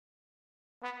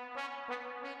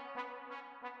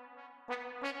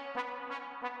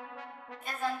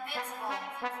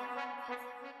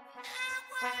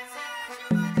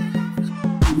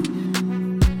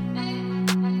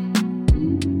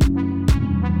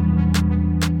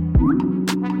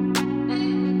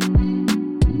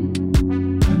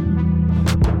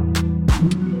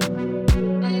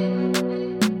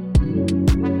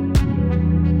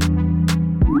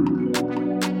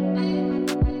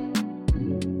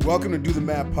Welcome to Do the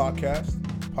Math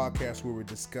podcast where we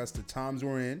discuss the times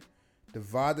we're in,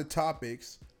 divide the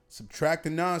topics, subtract the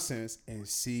nonsense, and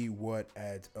see what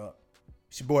adds up.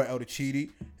 It's your boy Elder Chidi,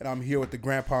 and I'm here with the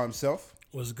grandpa himself.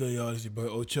 What's good, y'all? It's your boy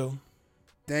Ocho.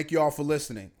 Thank you all for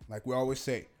listening. Like we always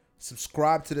say,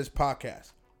 subscribe to this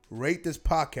podcast, rate this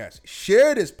podcast,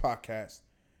 share this podcast,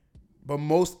 but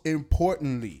most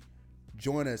importantly,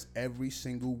 join us every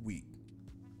single week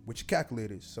with your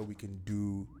calculators so we can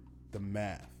do the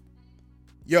math.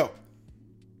 Yo,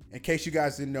 in case you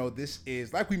guys didn't know, this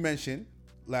is, like we mentioned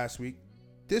last week,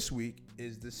 this week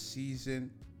is the season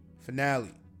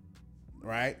finale,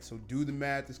 right? So Do the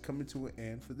Math is coming to an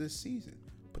end for this season.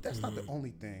 But that's not the only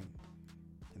thing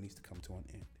that needs to come to an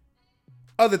end.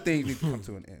 Other things need to come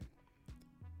to an end.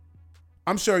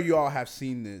 I'm sure you all have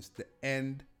seen this, the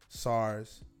End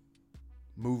SARS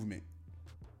movement.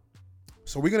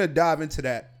 So we're going to dive into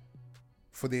that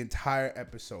for the entire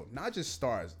episode, not just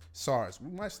SARS. We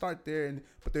might start there,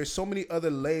 but there's so many other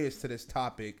layers to this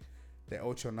topic that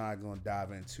Ocho and I are going to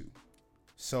dive into.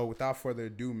 So without further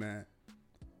ado, man,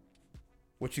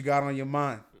 what you got on your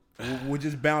mind? We'll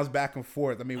just bounce back and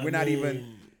forth. I mean,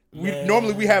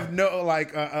 normally we have no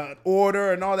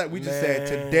order and all that. We just said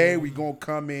today we going to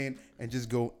come in and just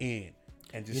go in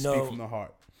and just speak from the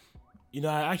heart. You know,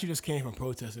 I actually just came from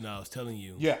protesting. I was telling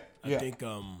you. I think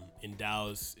in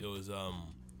Dallas it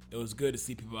was good to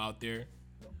see people out there.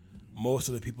 Most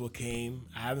of the people came.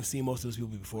 I haven't seen most of those people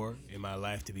before in my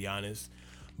life, to be honest.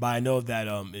 But I know that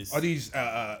it's... Are these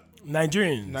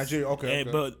Nigerians? Nigeria, okay.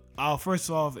 But I'll first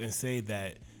off and say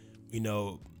that, you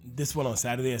know, this one on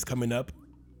Saturday is coming up.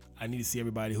 I need to see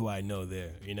everybody who I know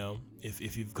there, you know?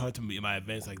 If you've come to my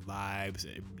events like Vibes,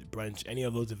 Brunch, any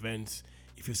of those events,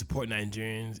 if you support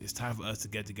Nigerians, it's time for us to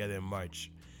get together in March.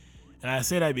 And I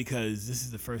say that because this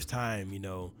is the first time, you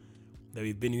know, that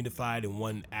we've been unified in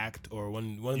one act or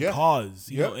one cause,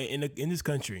 you know, in this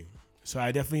country. So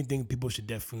I definitely think people should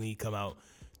definitely come out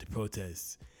to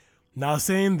protest. Now,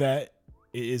 saying that,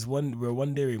 we're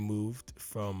one day removed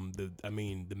from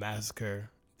the massacre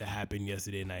that happened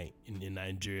yesterday night in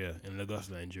Nigeria, in Lagos,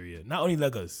 Nigeria. Not only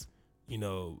Lagos, you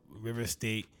know, River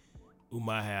State,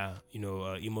 Umuahia, you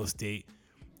know, Imo State.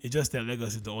 It's just that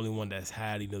Lagos is the only one that's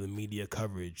had, you know, the media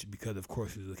coverage because, of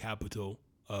course, it's the capital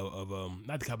of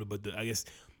not the capital, but I guess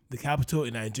the capital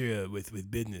in Nigeria with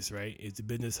business, right? It's a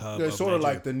business hub. It's sort of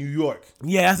like the New York.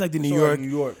 Yeah, that's like the New York.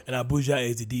 And Abuja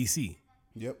is the DC.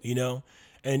 Yep. You know,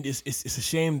 and it's a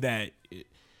shame that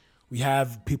we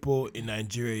have people in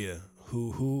Nigeria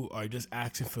who are just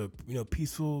asking for, you know,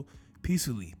 peacefully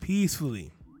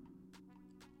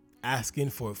asking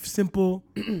for simple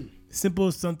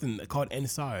something called End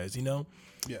SARS, you know?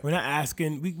 Yeah. We're not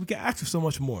asking, we can ask for so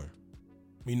much more,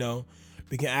 you know?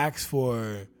 We can ask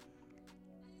for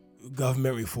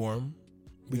government reform.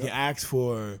 We can ask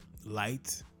for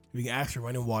light. We can ask for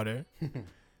running water.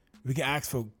 We can ask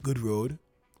for good road.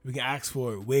 We can ask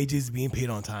for wages being paid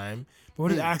on time. But we're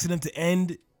just asking them to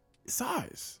end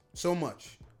SARS. So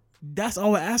much. That's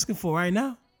all we're asking for right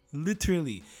now.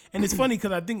 Literally. And it's funny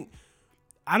because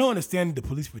I don't understand the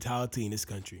police brutality in this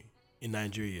country, in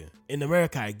Nigeria. In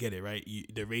America, I get it, right?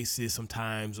 They're racist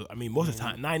sometimes. I mean, most of the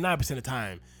time, 99% of the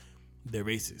time, they're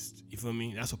racist. You feel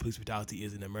me? That's what police brutality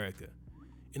is in America.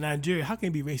 In Nigeria, how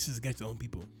can you be racist against your own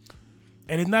people?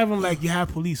 And it's not even like you have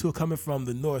police who are coming from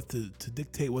the north to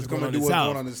dictate what's going on in the south.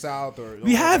 Going on in the south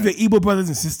we have your Igbo brothers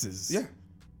and sisters. Yeah.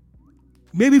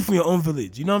 Maybe from your own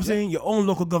village. You know what I'm saying? Your own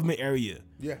local government area.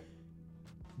 Yeah.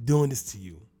 Doing this to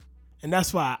you. And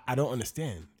that's why I don't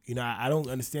understand. You know, I don't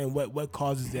understand what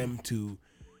causes them to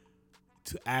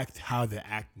act how they're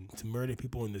acting, to murder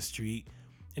people in the street.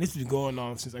 And this has been going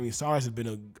on since, SARS has been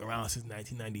around since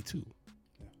 1992.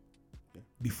 Yeah.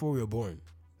 Before we were born.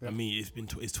 Yeah. I mean,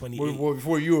 it's 28. Well,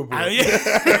 before you were born. I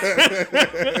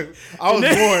was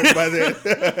born by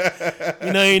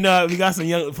then. you know, we got some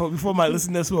young, before my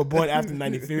listeners who were born after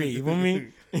 93. You know what I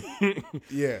mean?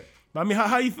 Yeah. But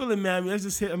how you feeling, man? Let's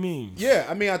just hit, Yeah,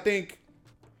 I think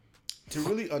to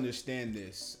really understand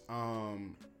this,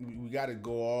 we got to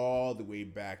go all the way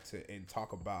back and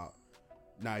talk about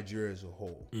Nigeria as a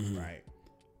whole, right?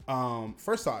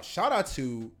 First off, shout out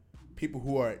to people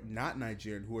who are not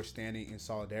Nigerian who are standing in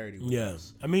solidarity with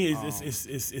us. I mean,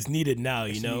 it's needed now,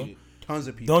 you know? Needed. Tons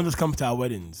of people. Don't just come to our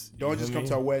weddings. Don't just come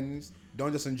to our weddings.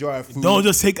 Don't just enjoy our food. Don't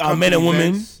just take our men and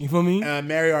women. You feel me?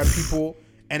 Marry our people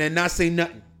and then not say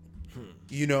nothing.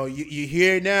 You know, you're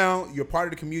here now. You're part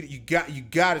of the community. You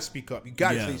got to speak up. You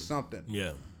got to say something.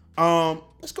 Yeah.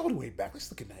 Let's go the way back.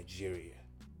 Let's look at Nigeria,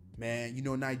 man. You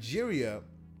know, Nigeria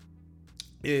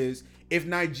is if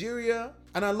Nigeria,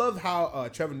 and I love how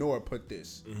Trevor Noah put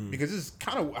this because this is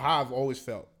kind of how I've always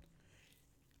felt.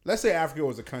 Let's say Africa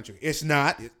was a country. It's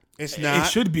not. It's not. It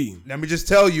should be. Let me just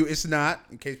tell you, it's not.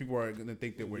 In case people are going to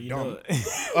think that we're dumb,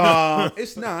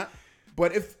 it's not.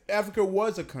 But if Africa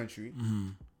was a country,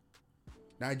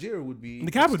 Nigeria would be the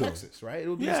capital. Texas, right? It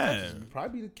would be Texas. It would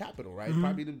probably be the capital, right?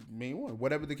 Probably the main one,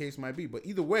 whatever the case might be. But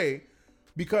either way,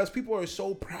 because people are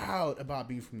so proud about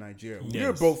being from Nigeria. Yes.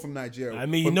 We're both from Nigeria. I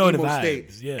mean, you know the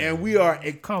vibes. State, and we are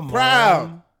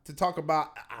proud to talk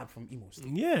about. I'm from Imo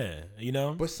State. Yeah, you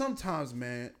know. But sometimes,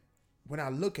 man, when I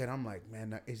look at it, I'm like,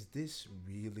 man, now, is this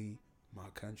really my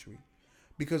country?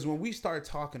 Because when we start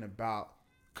talking about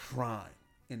crime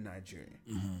in Nigeria,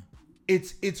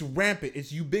 it's rampant,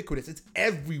 it's ubiquitous, it's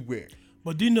everywhere.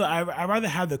 But do you know, I'd rather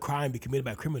have the crime be committed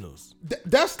by criminals.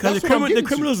 That's because the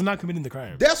criminals are not committing the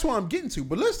crime. That's what I'm getting to.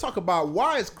 But let's talk about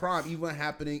why is crime even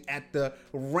happening at the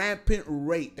rampant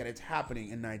rate that it's happening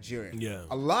in Nigeria. Yeah.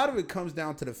 A lot of it comes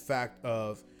down to the fact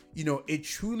of, you know, it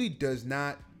truly does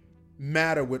not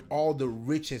matter with all the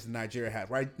riches Nigeria has,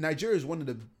 right? Nigeria is one of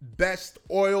the best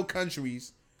oil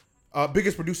countries,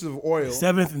 biggest producers of oil.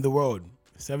 7th in the world.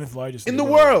 7th largest in the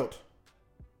world.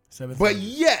 7th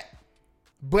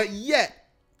But yet,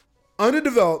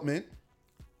 underdevelopment,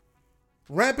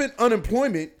 rampant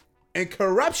unemployment, and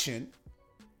corruption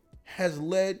has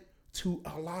led to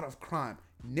a lot of crime,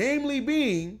 namely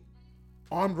being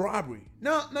armed robbery.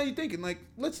 Now you're thinking, like,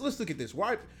 let's look at this.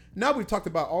 Why? Now we've talked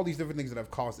about all these different things that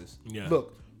have caused this. Yeah.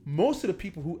 Look, most of the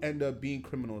people who end up being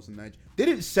criminals in Nigeria, they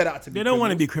didn't set out to be. They don't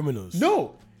want to be criminals.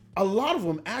 No, a lot of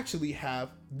them actually have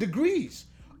degrees,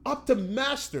 up to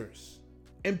masters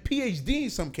and PhD in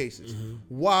some cases.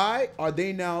 Why are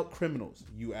they now criminals?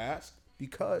 You ask.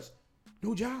 Because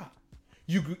no job.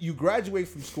 You graduate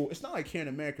from school. It's not like here in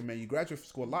America, man. You graduate from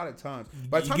school a lot of times.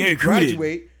 By the time you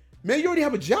graduate, man, you already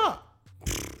have a job.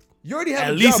 You already have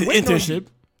at least an internship.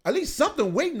 At least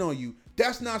something waiting on you.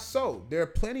 That's not so. There are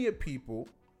plenty of people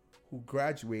who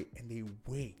graduate and they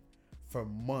wait for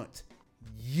months,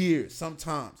 years,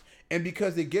 sometimes. And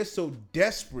because they get so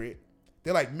desperate,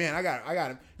 they're like, man, I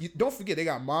got you, don't forget, they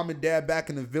got mom and dad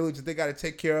back in the village that they got to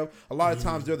take care of. A lot of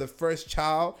times they're the first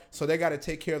child, so they got to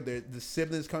take care of the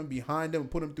siblings coming behind them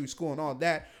and put them through school and all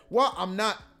that. Well, I'm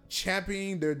not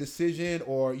championing their decision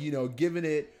or, you know, giving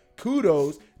it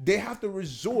kudos. They have to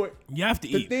resort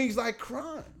to things like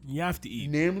crime. You have to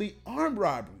eat. Namely armed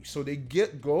robbery. So they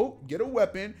get a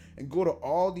weapon and go to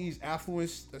all these affluent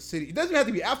cities. It doesn't have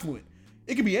to be affluent.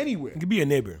 It could be anywhere. It could be a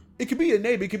neighbor. It could be a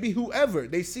neighbor. It could be whoever.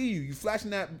 They see you flashing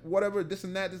that whatever, this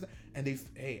and that, and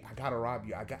hey, I gotta rob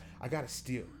you. I gotta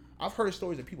steal. I've heard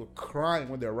stories of people crying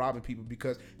when they're robbing people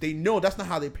because they know that's not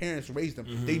how their parents raised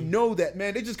them. They know that,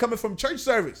 man, they're just coming from church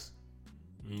service.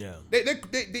 Yeah. They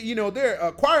you know,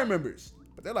 they're choir members,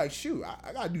 but they're like, shoot,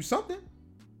 I gotta do something.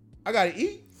 I gotta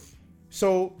eat.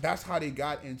 So that's how they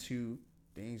got into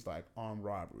things like armed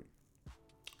robbery.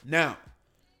 Now,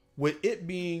 with it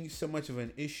being so much of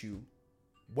an issue,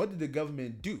 what did the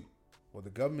government do? Well, the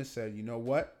government said, you know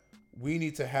what? We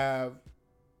need to have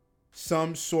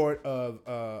some sort of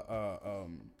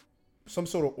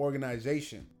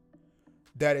organization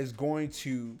that is going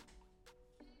to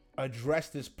address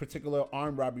this particular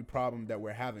armed robbery problem that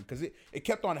we're having, because it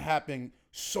kept on happening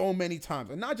so many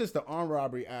times, and not just the armed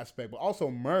robbery aspect, but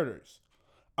also murders.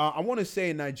 I want to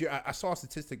say in Nigeria, I saw a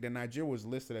statistic that Nigeria was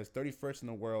listed as 31st in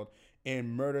the world in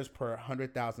murders per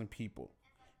 100,000 people.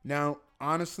 Now,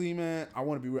 honestly, man, I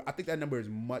want to be real. I think that number is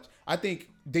much. I think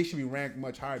they should be ranked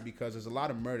much higher because there's a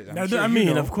lot of murders.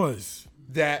 Of course,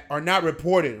 that are not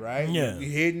reported, right? Yeah,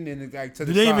 hidden and like to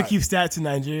the side. Do they even keep stats in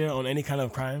Nigeria on any kind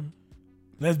of crime?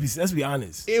 Let's be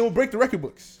honest. It will break the record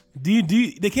books. They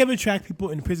can't even track people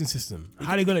in the prison system.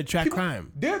 How are they going to track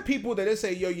crime? There are people that they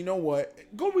say, yo, you know what?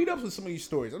 Go read up on some of these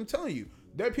stories. I'm telling you.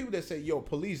 There are people that say, yo,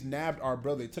 police nabbed our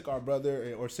brother, took our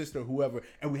brother or sister or whoever,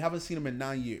 and we haven't seen him in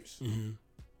 9 years.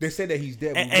 They say that he's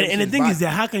dead. And the thing is that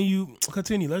how can you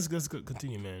continue? Let's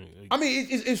continue, man. I mean,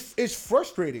 it's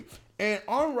frustrating. And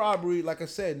armed robbery, like I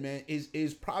said, man,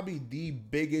 is probably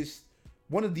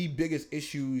one of the biggest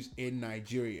issues in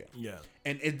Nigeria. Yeah.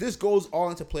 And this goes all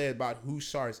into play about who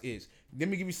SARS is. Let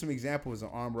me give you some examples of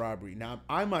armed robbery. Now,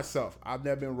 I myself, I've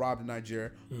never been robbed in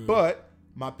Nigeria, but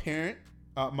my parent,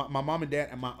 my mom and dad,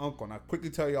 and my uncle. And I'll quickly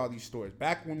tell you all these stories.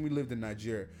 Back when we lived in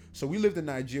Nigeria. So we lived in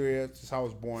Nigeria since I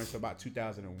was born to about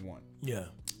 2001. Yeah.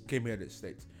 Came here to the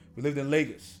States. We lived in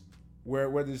Lagos,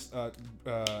 where this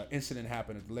incident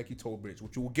happened at the Lekki Toll Bridge,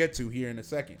 which we'll get to here in a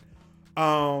second.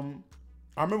 I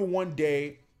remember one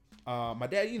day, my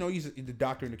dad, he's the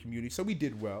doctor in the community, so we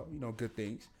did well, good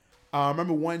things. I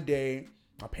remember one day,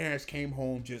 my parents came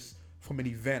home just from an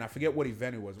event. I forget what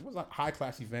event it was. It was a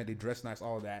high-class event. They dressed nice,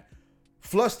 all that.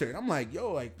 Flustered. I'm like,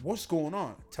 yo, like, what's going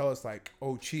on? Tell us, like,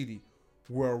 oh, Chidi,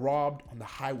 we're robbed on the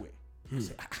highway. I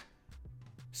said,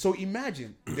 So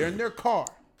imagine, they're in their car.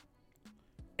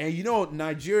 And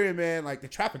Nigeria, man, like the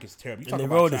traffic is terrible. And the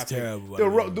road is terrible.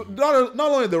 Not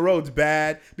only the road's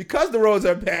bad, because the roads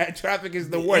are bad, traffic is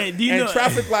the worst. And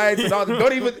traffic lights and all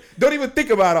that. Don't even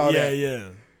think about all that. Yeah.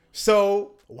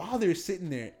 So while they're sitting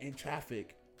there in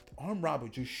traffic, the armed robber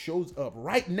just shows up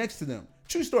right next to them.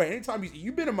 True story. Anytime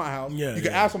you've been in my house, you can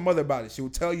ask my mother about it. She will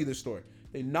tell you the story.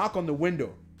 They knock on the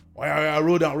window. Oh, yeah,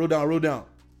 roll down.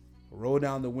 Roll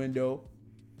down the window.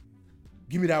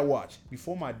 Give me that watch.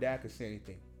 Before my dad could say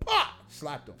anything, pop!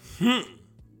 Slapped him.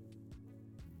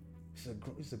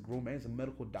 He's a grown man. He's a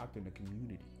medical doctor in the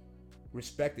community.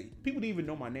 Respected. People didn't even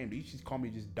know my name. They used to call me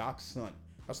just Doc's son.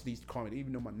 That's what they used to call me. They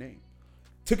didn't even know my name.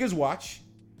 Took his watch.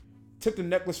 Took the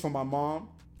necklace from my mom.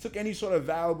 Took any sort of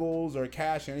valuables or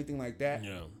cash or anything like that.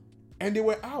 Yeah. And they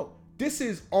were out. This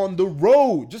is on the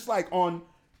road. Just like on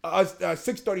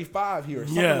 635 here or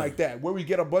something like that. Where we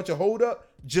get a bunch of hold up.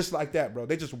 Just like that, bro.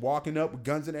 They just walking up with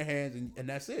guns in their hands and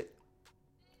that's it.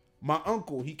 My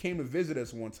uncle, he came to visit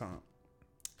us one time.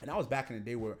 And that was back in the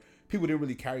day where people didn't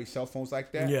really carry cell phones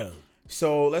like that. Yeah.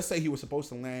 So let's say he was supposed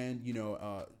to land,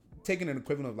 taking an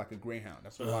equivalent of like a Greyhound.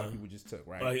 That's what a lot of people just took,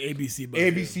 right? Like ABC bus.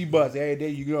 ABC bus. Hey, there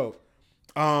you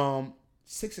go.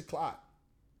 6 o'clock.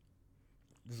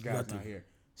 This guy's not here.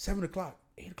 7 o'clock.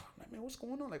 8 o'clock. Like, man, what's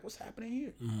going on? Like, what's happening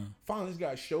here? Mm-hmm. Finally, this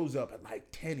guy shows up at like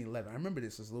 10, 11. I remember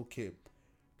this as a little kid.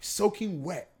 Soaking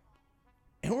wet.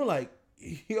 And we're like,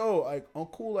 yo, like,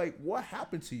 uncle, like, what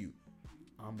happened to you?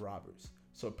 I'm robbers.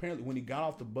 So apparently when he got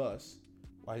off the bus,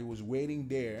 while he was waiting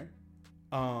there,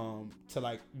 to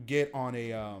like get on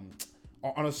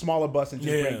a smaller bus and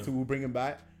just bring him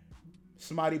back,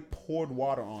 somebody poured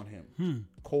water on him.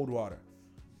 Cold water.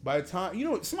 By the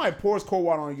time, somebody pours cold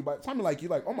water on you, by the time you're like,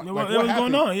 oh my, like, what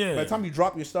happened? Going on? Yeah. By the time you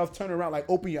drop your stuff, turn around, like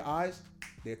open your eyes,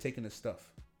 they're taking the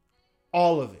stuff.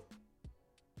 All of it.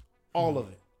 All of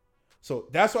it. So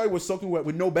that's why it was soaking wet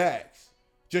with no bags,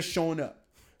 just showing up.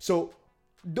 So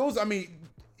those are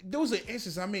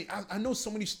instances. I know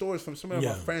so many stories from some of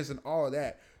my friends and all of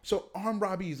that. So armed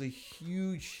robbery is a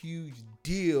huge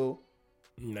deal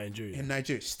in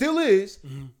Nigeria. Still is.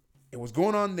 Mm-hmm. It was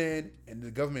going on then, and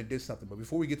the government did something. But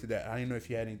before we get to that, I didn't know if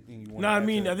you had anything you wanted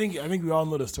to add. I think we all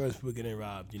know the stories of people getting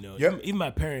robbed. Even my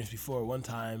parents before, one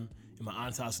time in my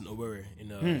aunt's house in Owerri,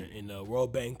 in the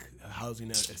World Bank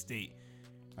housing estate.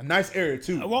 A nice area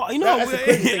too. Well,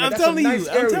 I'm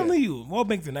telling you, World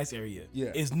Bank's a nice area.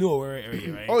 Yeah, it's New Owerri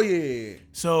area, right? Oh yeah.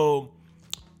 So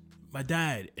my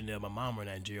dad and my mom were in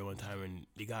Nigeria one time, and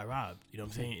they got robbed. You know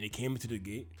what I'm saying? And they came into the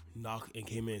gate, knocked, and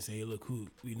came in and said, "Hey, look,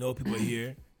 we know people are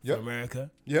here from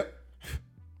America. Yep.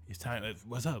 It's time.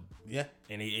 What's up? Yeah.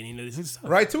 And this is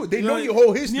right too. They know your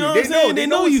whole history. They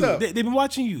know you. Up. They've been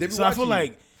watching you. So I feel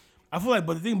like,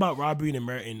 but the thing about robbery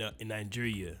in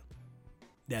Nigeria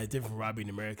that's different from robbery in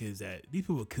America is that these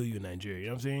people will kill you in Nigeria. You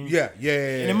know what I'm saying?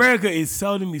 Yeah. In America, it's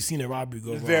seldom you seen a robbery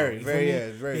go wrong. Very.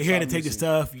 You're here to take the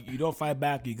stuff. You don't fight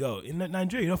back, you go. In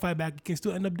Nigeria, you don't fight back, you can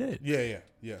still end up dead.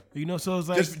 Yeah. So it's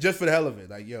like just for the hell of it,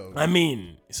 like yo.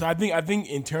 So I think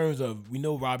in terms of, we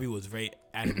know robbery was very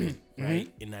adamant,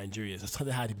 right, in Nigeria. So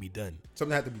something had to be done.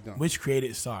 Which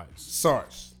created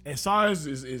SARS. And SARS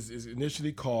is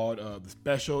initially called the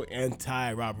Special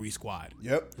Anti-Robbery Squad.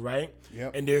 Yep. Right?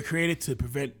 Yep. And they're created to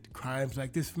prevent crimes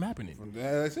like this from happening.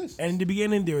 That's it. And in the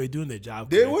beginning, they were doing their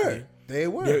job correctly. They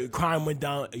were. Crime went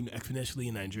down exponentially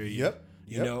in Nigeria. Yep.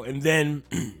 You know, and then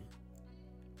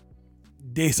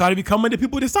they started becoming the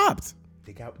people that stopped.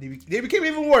 They became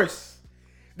even worse.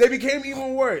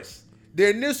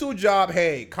 Their initial job,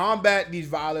 hey, combat these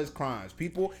violent crimes,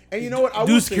 people. And you know what? I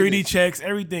do security checks,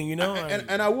 everything, you know?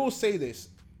 And I will say this,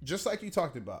 just like you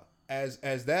talked about, as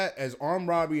armed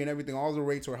robbery and everything, all the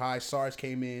rates were high. SARS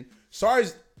came in.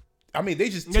 SARS, they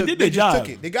just took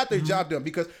it. They got their job done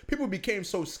because people became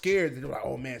so scared that they were like,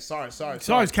 oh man, SARS.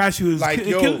 SARS cashew is like,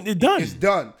 it's done. It's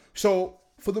done. So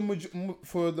for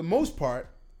the most part,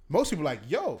 most people are like,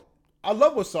 yo, I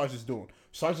love what SARS is doing.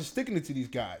 SARS is sticking it to these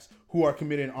guys who are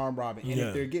committing armed robbery. And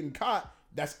if they're getting caught,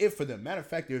 that's it for them. Matter of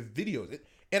fact, there's videos.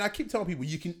 And I keep telling people,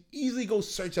 you can easily go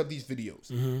search up these videos.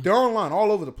 They're online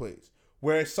all over the place.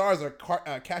 Where SARS are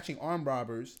catching armed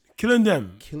robbers, killing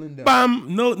them.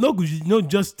 Bam! No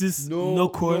justice. No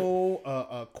court.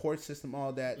 No court system.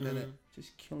 All that.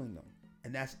 Just killing them,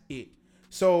 and that's it.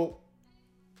 So,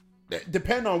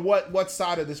 depending on what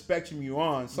side of the spectrum you're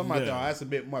on, some might think, oh, that's a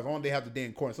bit much. Why don't they have the day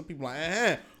in court? Some people are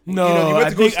like, No,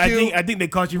 I think they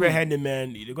caught you red-handed,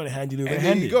 man. They're gonna hand you red-handed.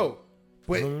 And there you go.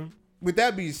 But with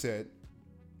that being said,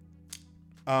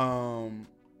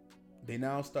 they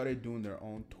now started doing their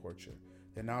own torture.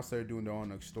 They now started doing their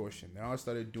own extortion. They now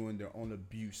started doing their own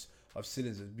abuse of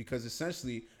citizens because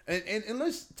essentially, and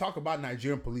let's talk about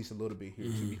Nigerian police a little bit here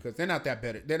too, because they're not that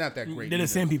better. They're not that great. They're the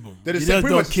same people. They're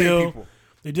pretty much the same people.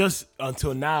 They just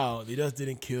until now they just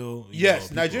didn't kill.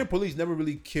 Yes, Nigerian police never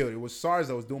really killed. It was SARS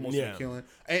that was doing most of the killing.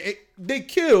 And they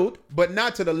killed, but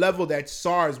not to the level that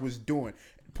SARS was doing.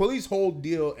 Police whole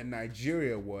deal in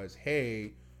Nigeria was,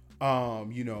 hey,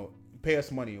 pay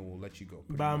us money and we'll let you go.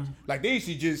 Like they used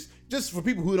to just for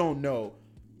people who don't know,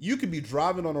 you could be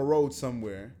driving on a road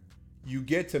somewhere, you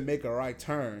get to make a right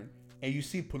turn, and you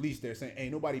see police there saying,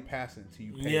 "Ain't nobody passing until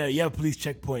you pay." Yeah, you have a police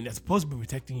checkpoint that's supposed to be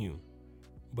protecting you,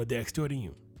 but they're extorting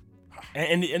you.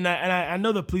 And I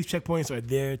know the police checkpoints are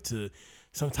there to.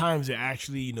 Sometimes they're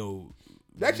actually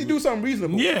they actually do something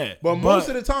reasonable. Yeah, but most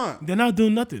of the time they're not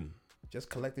doing nothing. Just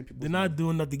collecting people. They're not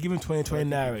doing nothing. Give them 20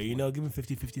 naira. Give them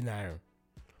 50 naira.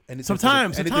 And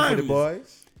sometimes for the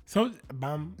boys.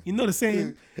 The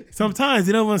saying. Sometimes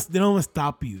they don't want to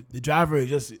stop you. The driver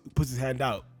just puts his hand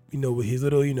out, with his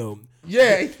little,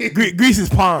 grease his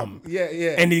palm.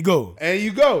 Yeah. And you go.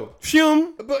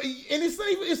 Shum. But it's not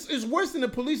even. It's worse than the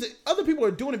police. Other people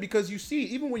are doing it because you see,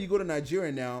 even when you go to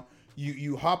Nigeria now,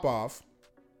 you hop off,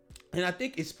 and I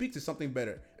think it speaks to something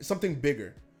better, something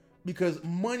bigger. Because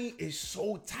money is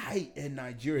so tight in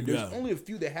Nigeria. There's only a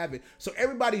few that have it. So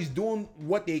everybody's doing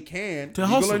what they can, to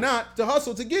hustle. Or not, to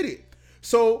hustle to get it.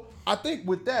 So I think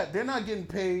with that, they're not getting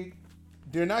paid.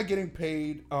 They're not getting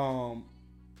paid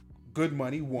good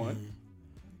money, one.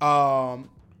 And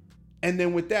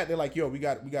then with that, they're like, yo, we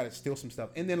got to steal some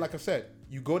stuff. And then, like I said,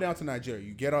 you go down to Nigeria,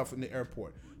 you get off in the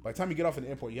airport. By the time you get off in the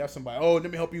airport, you have somebody, oh, let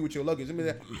me help you with your luggage. And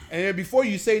then before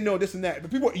you say no, this and that.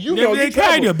 But people, they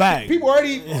carry your bag. People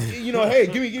already, hey,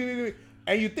 give me.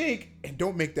 And you think, and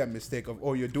don't make that mistake of,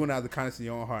 oh, you're doing it out of the kindness of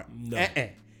your own heart. No.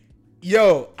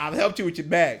 Yo, I've helped you with your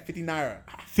bag. 50 naira.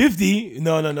 50?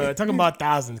 No. Talking about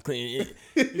thousands.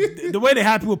 The way they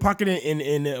have people parking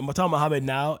in Matal Muhammad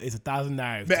now is 1,000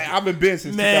 naira. Man, I've been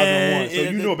since 2001, so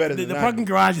you know better than that. The parking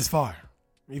garage is far.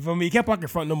 You feel me? You can't park in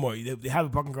front no more. They have a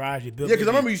parking garage. Yeah, because I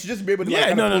remember you used to just be able to.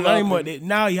 Yeah, not anymore.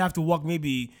 Now you have to walk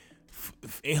maybe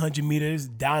 800 meters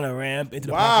down a ramp into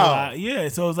the parking lot. Yeah,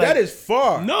 so it's like that is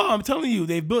far. No, I'm telling you,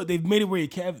 they've made it where you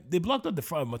can't. They blocked up the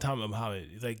front of Matal Muhammad.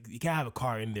 It's like you can't have a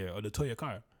car in there, or they tow your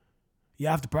car. You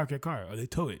have to park your car, or they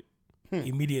tow it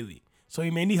immediately. So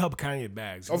you may need help carrying your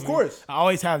bags. Of course. I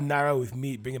always have Naira with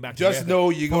me, bring it back. Just know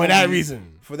you're going for that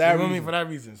reason. For that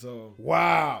reason. So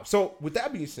wow. So with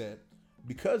that being said,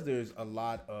 because there's a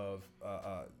lot of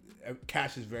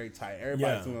cash is very tight.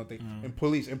 Everybody's doing their thing. And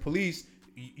police,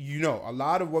 a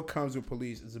lot of what comes with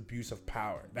police is abuse of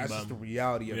power. That's just the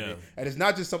reality of it. And it's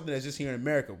not just something that's just here in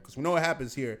America, because we know what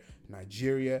happens here in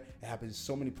Nigeria. It happens in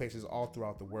so many places all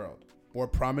throughout the world, more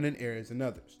prominent areas than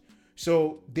others.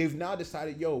 So they've now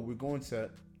decided, we're going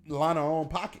to line our own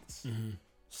pockets.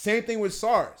 Same thing with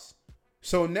SARS.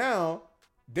 So now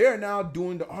they're now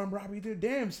doing the armed robbery their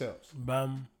damn selves.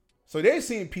 So they're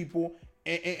seeing people,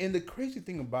 and the crazy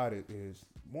thing about it is,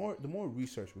 the more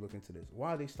research we look into this,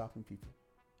 why are they stopping people?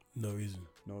 No reason.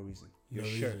 Your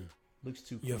shirt looks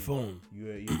too clean. Your phone.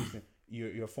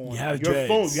 Your phone. You have your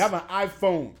phone. You have an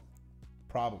iPhone.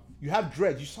 Problem. You have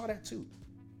dreads. You saw that too.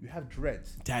 You have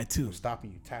dreads. Tattoo. We're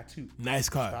stopping you. Tattoo. Nice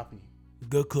car. We're stopping you.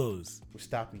 Good clothes. We're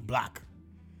stopping you. Black.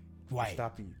 White. We're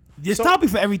stopping you. They're stopping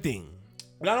for everything.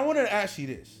 Now I wanted to ask you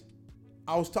this.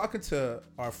 I was talking to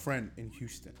our friend in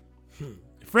Houston.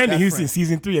 Friend in Houston,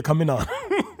 season 3 are coming on.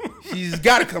 She's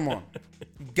got to come on.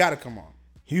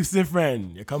 Houston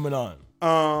friend, you're coming on.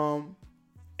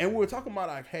 And we were talking about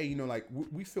like, hey,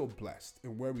 we feel blessed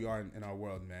in where we are in our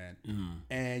world, man.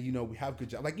 And we have good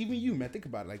job. Like even you, man, think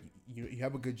about it. Like you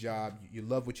have a good job. You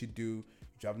love what you do. You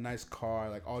drive a nice car.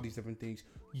 Like all these different things.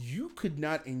 You could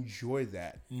not enjoy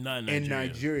that in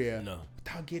Nigeria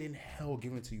without getting hell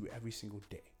given to you every single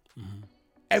day.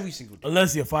 Every single day.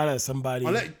 Unless your father is somebody.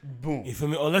 Boom. You feel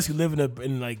me? Unless you live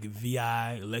in like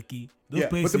VI, Lekki. Those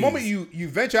places. But the moment you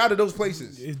venture out of those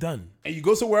places, it's done. And you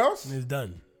go somewhere else, it's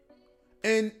done.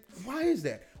 And why is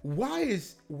that? Why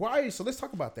is so let's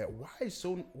talk about that. Why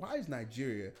is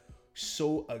Nigeria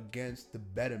so against the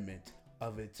betterment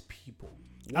of its people?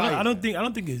 I don't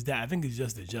think it's that. I think it's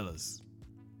just they're jealous.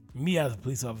 Me as a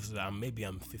police officer, I'm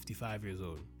 55 years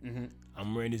old. Mm-hmm.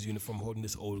 I'm wearing this uniform, holding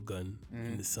this old gun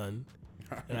in the sun,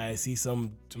 and I see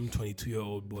some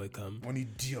 22-year-old boy come. An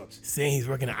idiot. Saying he's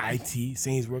working at IT,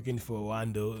 saying he's working for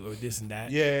Wando or this and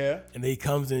that. Yeah. And then he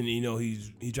comes in, he's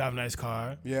driving a nice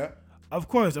car. Yeah. Of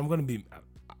course, I'm gonna be.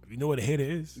 You know what a hater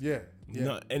is? Yeah. You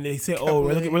know, and they say, "Oh,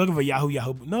 we're looking for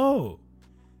Yahoo." No,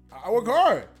 I work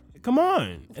hard. come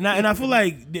on. And I feel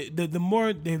like the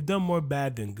more they've done more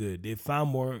bad than good. They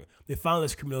found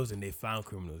less criminals than they found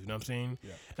criminals. You know what I'm saying?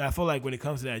 Yeah. And I feel like when it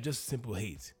comes to that, just simple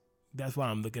hate. That's what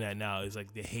I'm looking at now. Is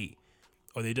like they hate,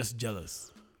 or they're just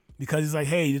jealous, because it's like,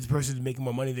 hey, this person's making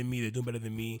more money than me. They're doing better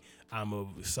than me. I'm a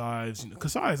SARS.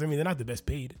 Because SARS, they're not the best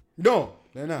paid. No,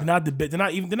 they're not. They're not the best. They're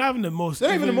not even the most. They're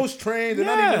not even the most trained. They're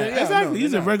yeah, not even. Yeah, exactly. No,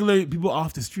 These are not. regular people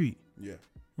off the street. Yeah.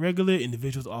 Regular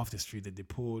individuals off the street that they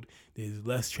pulled. There's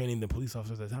less training than police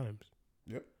officers at times.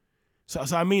 Yep.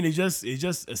 So I mean, it's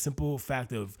just a simple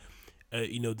fact of,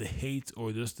 the hate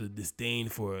or just the disdain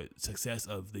for success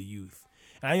of the youth.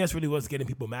 And I think that's really what's getting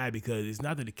people mad, because it's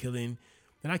not that they're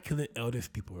not killing elders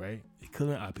people, right? They're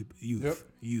killing our people,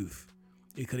 youth.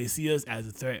 Because they see us as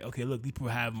a threat. Okay, look, these people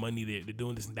have money, they're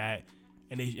doing this and that,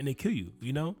 and they kill you,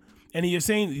 And then you're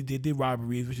saying they did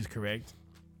robberies, which is correct.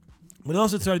 But they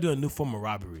also started doing a new form of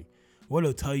robbery. What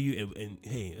they'll tell you, and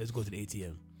hey, let's go to the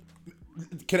ATM.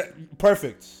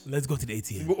 Perfect. Let's go to the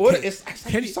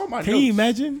ATM. Can you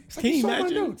imagine? Can you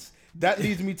imagine? Notes. That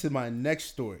leads me to my next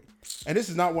story. And this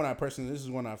is not one I personally, this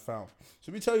is one I found.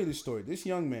 So let me tell you this story. This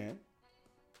young man,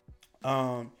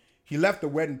 he left the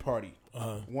wedding party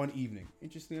one evening.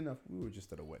 Interesting enough, we were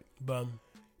just at a wedding.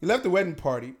 He left the wedding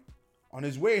party. On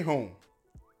his way home,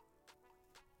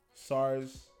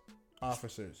 SARS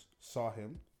officers saw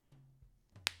him.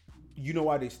 You know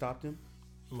why they stopped him?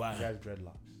 Why? He has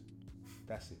dreadlocks.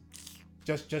 That's it.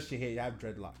 Just your hair. You have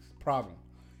dreadlocks. Problem.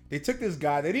 They took this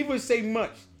guy. They didn't even say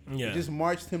much. Yeah. They just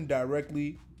marched him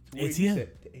directly to where he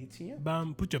said, the ATM.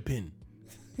 Bam, put your pin.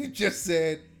 He just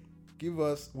said,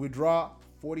 withdraw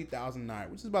 40,000 naira,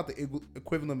 which is about the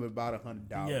equivalent of about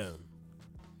 $100. Yeah.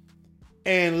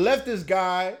 And left this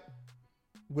guy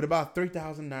with about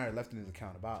 3,000 naira left in his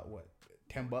account. About what?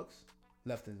 $10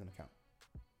 left in his account.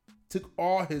 Took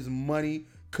all his money,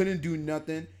 couldn't do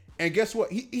nothing. And guess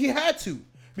what? He had to.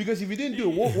 Because if he didn't do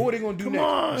it, what were they going to do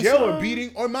next? Jail or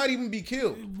beating, or might even be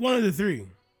killed. One of the three.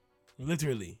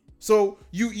 Literally. So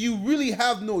you really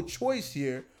have no choice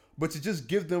here but to just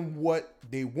give them what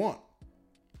they want.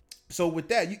 So with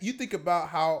that, you think about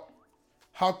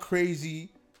how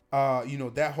crazy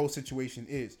that whole situation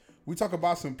is. We talk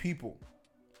about some people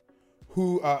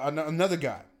who another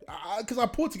guy, because I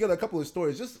pulled together a couple of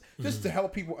stories just to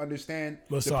help people understand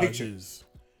the picture.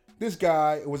 This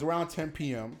guy, it was around 10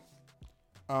 p.m.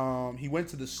 He went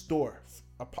to the store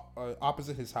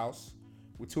opposite his house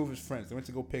with two of his friends. They went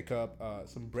to go pick up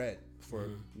some bread for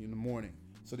in the morning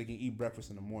so they can eat breakfast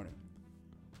in the morning.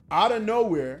 Out of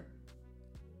nowhere,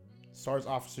 SARS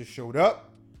officers showed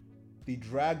up. They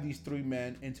dragged these three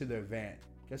men into their van.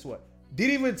 Guess what?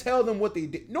 Didn't even tell them what they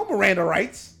did. No Miranda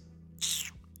rights.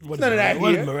 What none of that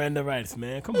what here. Is Miranda rights,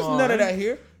 man? Come There's on. none of that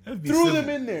here. Threw them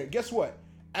in there. Guess what?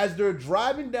 As they're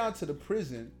driving down to the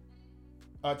prison,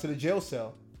 to the jail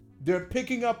cell, they're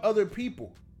picking up other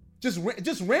people. Just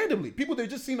randomly. People they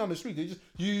just seen on the street. They just,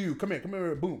 you, come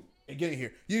here, boom. And get in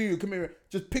here. You, come here.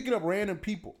 Just picking up random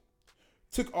people.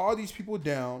 Took all these people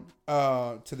down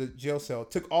to the jail cell.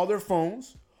 Took all their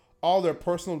phones, all their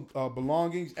personal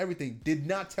belongings, everything. Did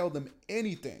not tell them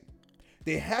anything.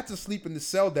 They had to sleep in the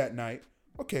cell that night.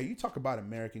 Okay, you talk about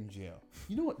American jail.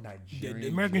 You know what Nigerian the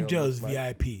American jail is like?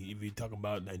 VIP if you talk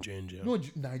about Nigerian jail. You know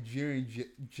what Nigerian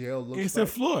jail looks it's like?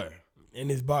 It's a floor and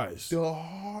it's bars. The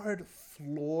hard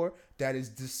floor that is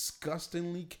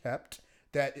disgustingly kept.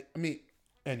 Anyway.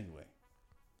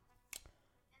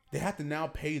 They have to now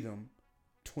pay them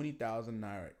 20,000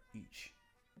 naira each.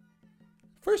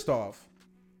 First off,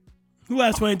 who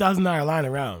has 20,000 naira lying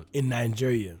around in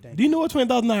Nigeria? Do you know what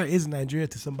 20,000 naira is in Nigeria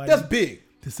to somebody? That's big.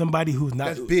 To somebody who's not.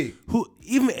 That's big. Who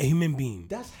even a human being.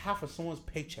 That's half of someone's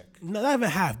paycheck. No, not even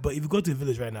half. But if you go to the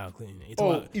village right now, clean.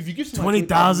 If you give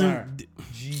 20,000,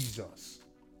 Jesus,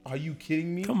 are you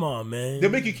kidding me? Come on, man.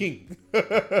 They'll make you king.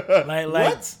 like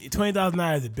what? 20,000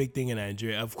 naira is a big thing in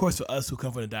Nigeria. Of course, for us who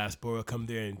come from the diaspora, come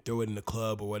there and throw it in the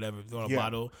club or whatever, throw on a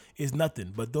bottle, it's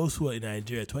nothing. But those who are in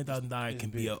Nigeria, 20,000 naira can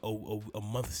be a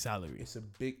month's salary. It's a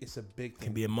big thing.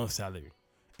 Can be a month's salary.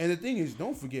 And the thing is,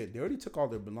 don't forget, they already took all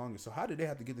their belongings. So how did they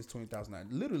have to get this 20,000 naira?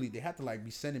 Literally, they had to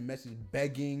be sending messages,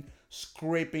 begging,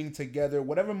 scraping together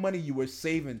whatever money you were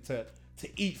saving to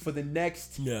to eat for the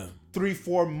next Yeah.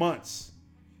 3-4 months.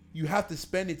 You have to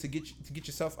spend it to get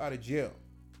yourself out of jail.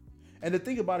 And the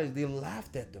thing about it is they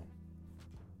laughed at them.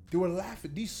 They were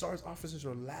laughing. These SARS officers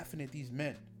are laughing at these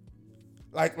men.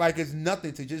 Like it's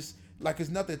nothing to just it's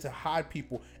nothing to hide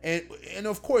people. And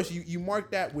of course you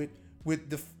mark that with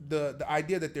the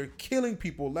idea that they're killing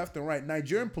people left and right.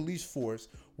 Nigerian police force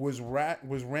was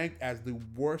ranked as the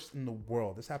worst in the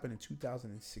world. This happened in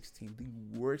 2016.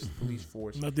 The worst police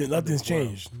force. Nothing's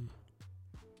changed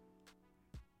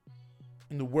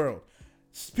in the world.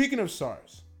 Speaking of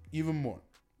SARS, even more.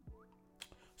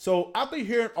 So after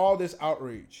hearing all this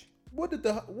outrage, what did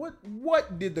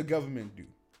the government do?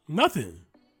 Nothing.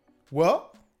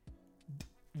 Well,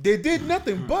 they did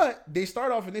nothing, but they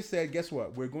start off and they said, guess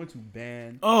what? We're going to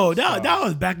ban that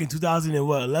was back in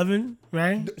 2011,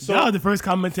 right? So that was the first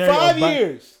commentary. 5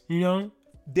 years. You know?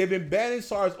 They've been banning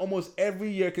SARS almost every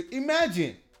year. Cause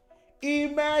imagine,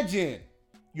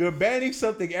 you're banning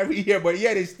something every year, but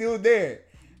yet it's still there.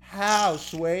 How,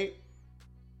 Sway?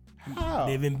 How?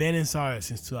 They've been banning SARS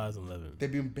since 2011.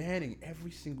 They've been banning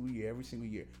every single year.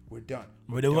 We're done.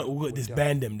 We're just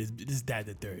ban them. This, that,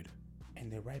 the third.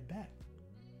 And they're right back.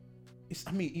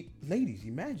 Ladies,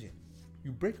 imagine.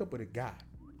 You break up with a guy.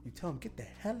 You tell him, get the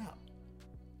hell out.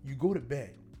 You go to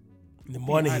bed. In the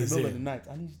morning, he's in the middle of the night,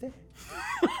 and he's dead.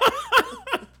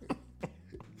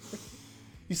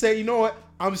 You say, you know what?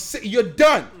 I'm sick. You're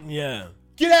done. Yeah.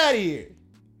 Get out of here.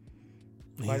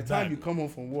 By the He's time back. you come home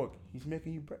from work, he's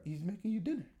making you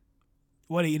dinner.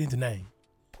 What are you eating tonight?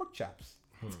 Pork chops.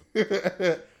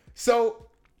 So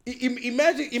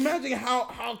imagine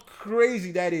how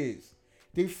crazy that is.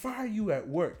 They fire you at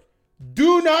work.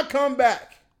 Do not come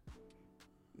back.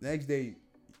 Next day,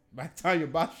 by the time your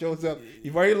boss shows up,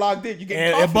 you've already logged in. You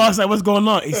get coffee. And boss like, what's going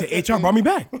on? He said, HR brought me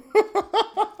back.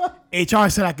 HR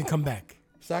said I can come back.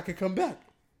 So I can come back.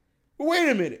 But wait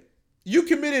a minute. You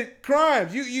committed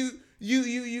crimes. You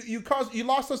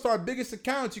lost us to our biggest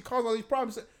accounts. You caused all these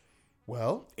problems.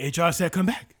 Well, HR said come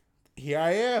back. Here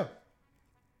I am.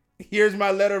 Here's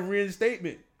my letter of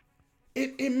reinstatement.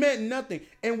 It meant nothing.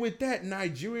 And with that,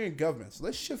 Nigerian government. So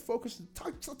let's shift focus.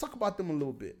 Talk about them a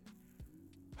little bit.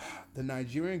 The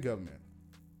Nigerian government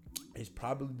is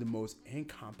probably the most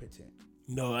incompetent.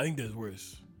 No, I think there's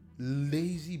worse.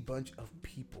 Lazy bunch of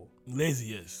people. Lazy,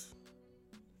 yes.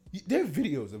 There are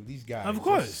videos of these guys. Of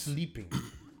course. Just sleeping.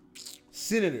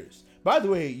 Senators. By the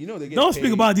way, you know they get Don't paid.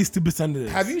 speak about these stupid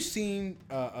senators. Have you seen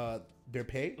their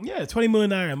pay? Yeah, $20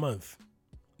 million a month.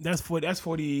 That's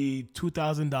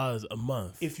 $42,000 a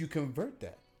month. If you convert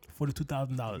that,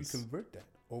 $42,000. you convert that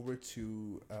over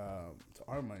to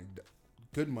our money,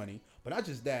 good money. But not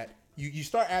just that, you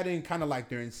start adding kind of like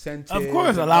their incentives. Of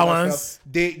course, and all that allowance. stuff.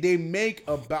 They make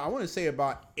about, I want to say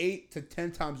about 8 to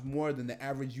 10 times more than the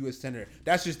average U.S. senator.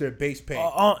 That's just their base pay.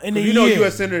 In a you know, year.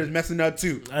 U.S. senators messing up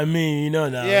too. I mean, you know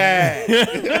now. Yeah.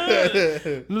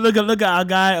 look at our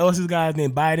guy. What's his guy's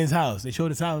name? Biden's house. They showed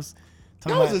his house.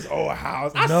 That was his old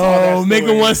house. I No, saw that story. making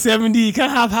 170. You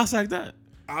can't have a house like that.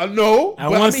 I know. At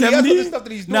But 170? I mean, he has other stuff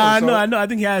that he's doing. Nah, so. I know. I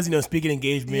think he has, speaking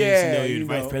engagements. Yeah, You're you the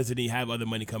vice know. president. You have other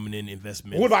money coming in,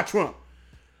 investments. What about Trump?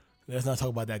 Let's not talk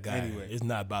about that guy. Anyway. It's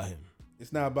not about him.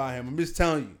 It's not about him. I'm just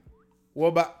telling you. What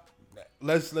about?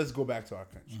 Let's go back to our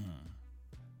country.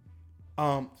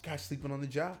 Guy sleeping on the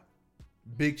job,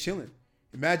 big chilling.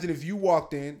 Imagine if you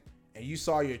walked in and you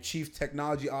saw your chief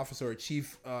technology officer or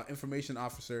chief information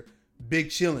officer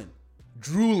big chilling,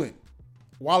 drooling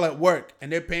while at work,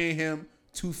 and they're paying him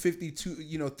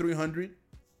 $250, $300.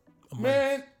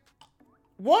 Man,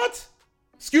 what?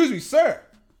 Excuse me, sir.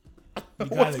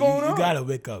 What's going on? You gotta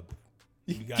wake up.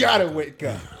 You gotta wake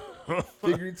up.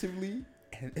 Figuratively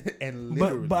and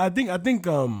literally. But I think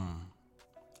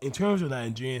in terms of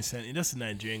Nigerian Senate, that's the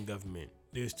Nigerian government.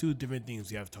 There's two different things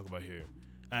we have to talk about here.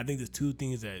 And I think there's two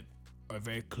things that are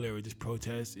very clear with this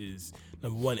protest is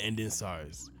number one, ending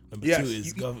SARS. Number two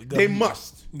is government. They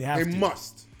must. They have to.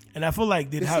 Must. And I feel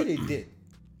like They did.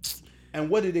 And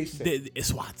what did they say? It's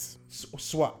SWAT.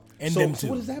 SWAT. And so, them so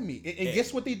too. what does that mean? And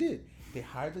guess what they did? They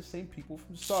hired the same people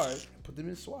from SARS and put them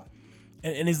in SWAT.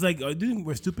 And it's like, do you think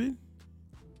we're stupid?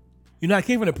 I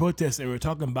came from the protest and we're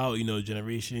talking about,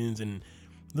 generations and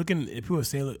looking, if people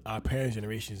say, look, our parents'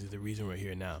 generations is the reason we're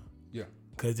here now. Yeah.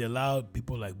 Because they allowed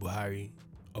people like Buhari,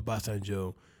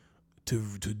 Obasanjo to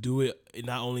do it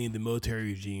not only in the military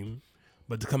regime,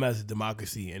 but to come as a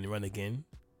democracy and run again.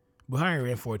 Buhari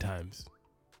ran 4 times.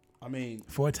 I mean,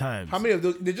 4 times. how many of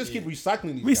those? They just keep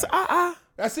recycling these guys.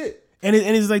 That's it. And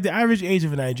it's like the average age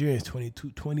of a Nigerian is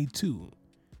 22.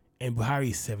 And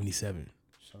Buhari is 77.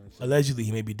 Allegedly,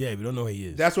 he may be dead. We don't know where he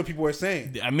is. That's what people are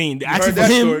saying. I mean, they're You asking heard for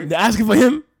that him. story. They're asking for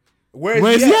him. Where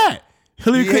Where's he he at? at?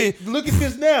 Hillary Clinton. Look at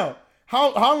this now.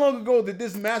 How long ago did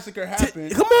this massacre happen?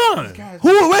 Come on.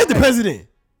 Where's the president?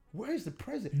 Where's the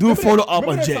president? Do a photo op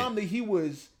on Jet. Jet. Time that he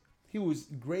was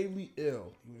gravely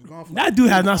ill. He was gone for that dude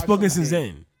has not spoken since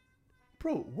then.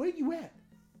 Bro, where you at?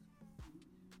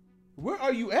 Where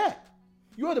are you at?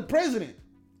 You are the president.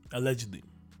 Allegedly.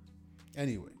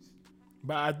 Anyways.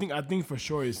 But I think for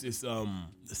sure it's the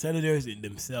senators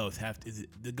themselves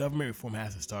the government reform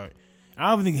has to start. I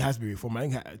don't think it has to be reform. I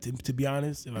think to be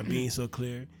honest, if I'm being so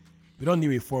clear, we don't need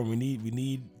reform. We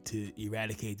need to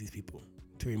eradicate these people,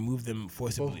 to remove them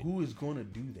forcibly. But who is going to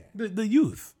do that? The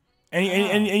youth.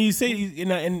 And you say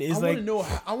and it's like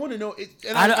I want to know.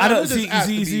 I don't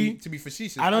see to be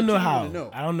facetious. I don't know how.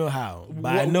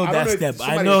 But I know that step.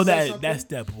 I know that's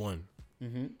step one.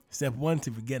 Mm-hmm. Step one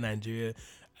to forget Nigeria.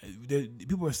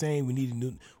 People are saying we need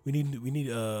to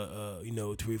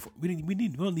reform. We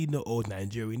don't need no old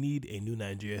Nigeria. We need a new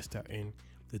Nigeria starting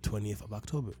the 20th of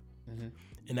October. Mm-hmm.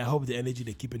 And I hope the energy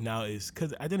they keep it now is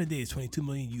because at the end of the day, it's 22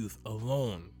 million youth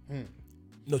alone.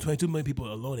 No, 22 million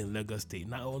people alone in Lagos State,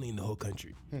 not only in the whole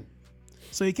country.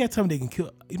 So you can't tell me they can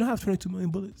kill. You don't have 22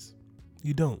 million bullets.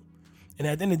 You don't. And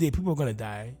at the end of the day, people are going to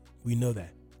die. We know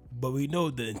that. But we know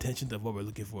the intentions of what we're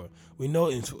looking for. We know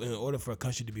in order for a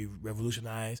country to be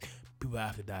revolutionized, people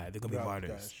have to die. They're going to be martyrs.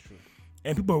 That's true.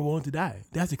 And people are willing to die.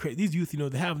 That's the crazy. These youth,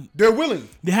 they're willing.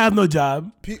 They have no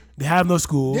job. They have no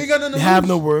school. They have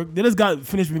no work. They just got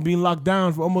finished with being locked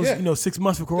down for almost 6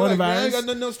 months for coronavirus. I ain't got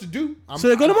nothing else to do. So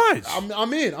they're going to march.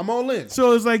 I'm in. I'm all in.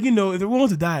 So it's like, if they're willing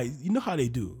to die, you know how they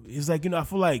do. It's like, I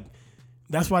feel like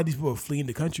that's why these people are fleeing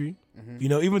the country.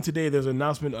 Mm-hmm. Even today there's an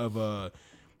announcement of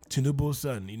Tinubu's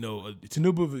son.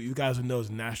 Tinubu, you guys will know, is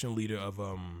the national leader of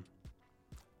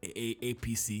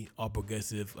APC, All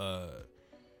Progressive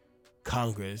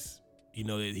Congress.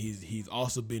 He's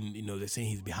also been, they're saying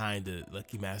he's behind the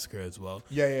Lucky Massacre as well.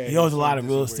 Yeah. He owns a lot of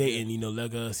real estate in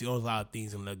Lagos. He owns a lot of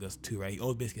things in Lagos too, right? He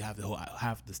owns basically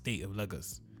half the state of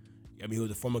Lagos. I mean, he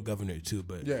was a former governor too,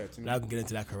 but now I can get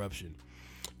into that corruption.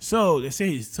 So they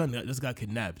say his son just got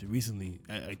kidnapped recently,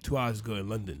 like 2 hours ago in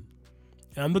London.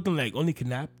 And I'm looking like, only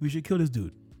kidnapped? We should kill this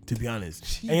dude, to be honest.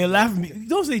 Jesus. And you're laughing at me.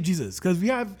 Don't say Jesus, because we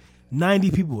have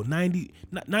 90 people, 90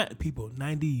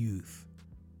 youth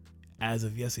as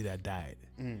of yesterday that died.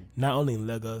 Not only in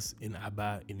Lagos, in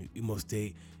Aba, in Imo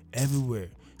State, everywhere.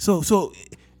 So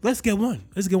let's get one.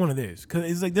 Let's get one of theirs.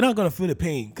 Because it's like they're not going to feel the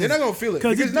pain. They're not going to feel it.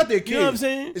 Because it's not their kids. You know what I'm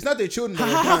saying? It's not their children.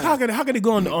 How can they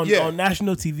go on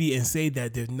national TV and say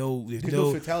that there's no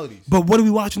fatalities? But what are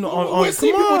we watching on? We're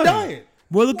seeing people dying.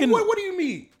 We're looking. What do you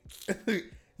mean?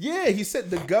 Yeah, he said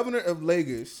the governor of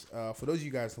Lagos, for those of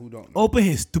you guys who don't know, open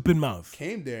his stupid mouth,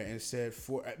 came there and said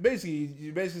he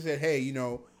basically said, hey,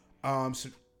 so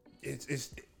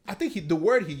it's I think the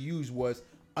word he used was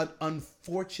an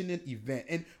unfortunate event.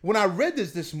 And when I read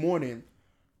this morning,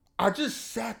 I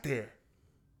just sat there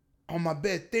on my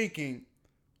bed thinking,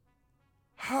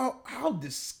 how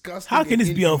disgusting. How can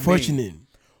this be unfortunate?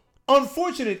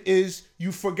 Unfortunate is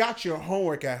you forgot your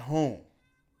homework at home.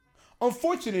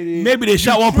 Unfortunate is maybe they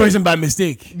shot one person by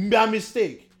mistake. By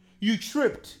mistake, you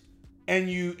tripped and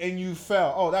you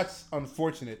fell. Oh, that's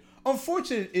unfortunate.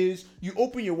 Unfortunate is you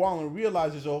open your wallet and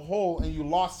realize there's a hole and you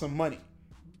lost some money.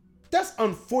 That's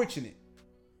unfortunate.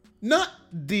 Not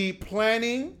the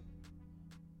planning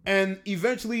and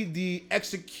eventually the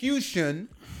execution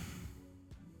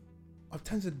of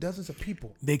tens of dozens of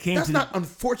people. That's not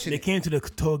unfortunate. They came to the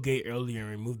toll gate earlier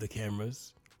and removed the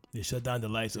cameras. They shut down the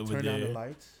lights over there. Turn down the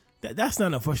lights. That's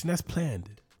not unfortunate. That's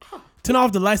planned. Huh. Turn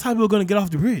off the lights. How are people going to get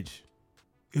off the bridge?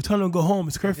 You tell them to go home.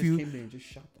 It's curfew. Just came there and just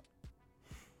shot them.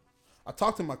 I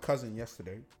talked to my cousin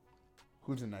yesterday,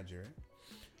 who's in Nigeria,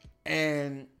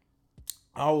 and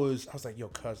I was like, "Yo,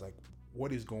 cuz, like,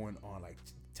 what is going on? Like,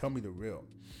 tell me the real."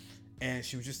 And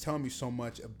she was just telling me so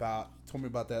much told me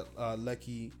about that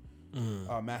Lekki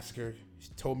massacre. She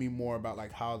told me more about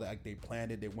like how they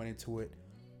planned it, they went into it,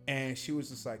 and she was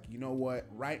just like, you know what?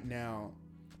 Right now,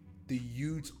 the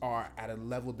youths are at a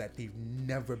level that they've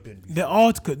never been before.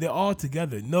 They're all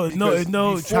together. No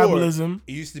tribalism.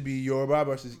 It used to be Yoruba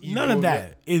versus Igbo. None of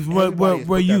that is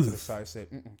we're youth. To the side, said,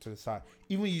 to the side.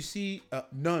 Even when you see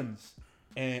nuns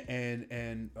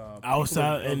and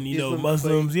outside and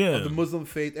Muslims, of the Muslim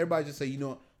faith, everybody just say, I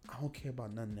don't care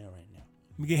about none of that right now.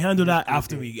 We can handle that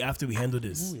after we handle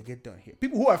this. We get done here.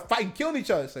 People who are fighting, killing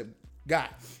each other, say, God,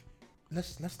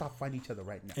 let's stop fighting each other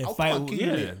right now. And fight,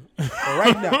 yeah. But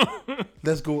right now,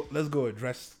 let's go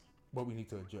address what we need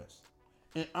to address.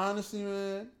 And honestly,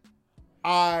 man,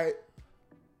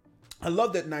 I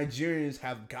love that Nigerians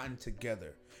have gotten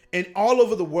together. And all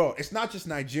over the world, it's not just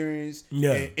Nigerians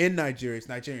in Nigeria. It's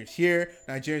Nigerians here,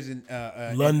 Nigerians in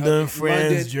London,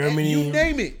 France, Germany. You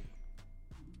name it.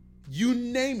 You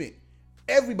name it.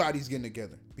 Everybody's getting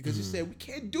together because they said we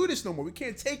can't do this no more. We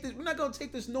can't take this. We're not gonna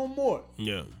take this no more.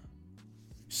 Yeah.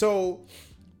 So,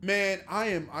 man, I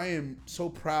am so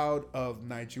proud of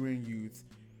Nigerian youth,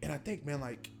 and I think, man,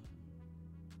 like,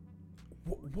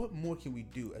 what more can we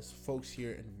do as folks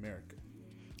here in America?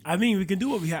 I mean, we can do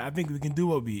what we have. I think we can do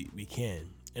what we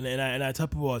can. And I tell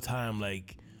people all the time,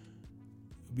 like,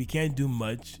 we can't do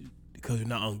much because we're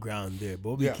not on ground there.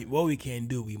 But what we can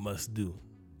do, we must do.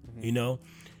 Mm-hmm. You know?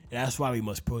 And that's why we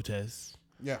must protest.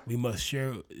 Yeah. We must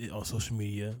share it on social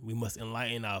media. We must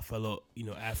enlighten our fellow,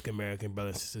 African American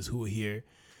brothers and sisters who are here.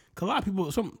 Because a lot of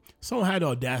people, someone had the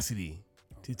audacity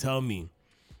to tell me,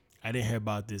 I didn't hear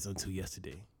about this until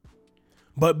yesterday.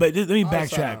 But let me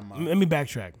backtrack. Let me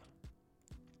backtrack.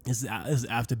 This is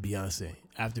after Beyonce.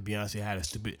 After Beyonce had a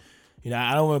stupid,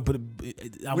 I don't want to put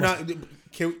it.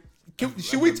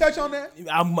 Should we touch on that?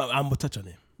 I'm gonna touch on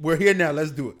it. We're here now. Let's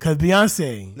do it. Cause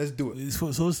Beyonce. Let's do it. So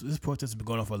this protest has been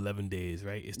going on for 11 days,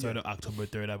 right? It started October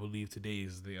 3rd, I believe. Today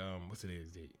is the what's today's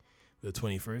date? The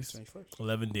 21st.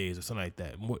 11 days or something like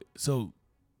that. So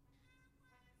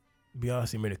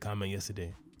Beyonce made a comment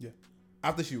yesterday. Yeah.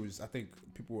 After she was, I think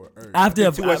people were urged. After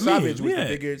Tiwa Savage was the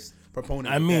biggest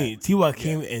proponent. Tiwa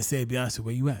came and said, Beyonce,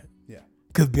 where you at? Yeah.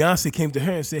 Because Beyonce came to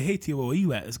her and said, hey, Tiwa, where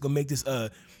you at? Let's go make this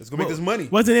Let's go make this money.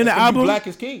 What's the name of the album? Black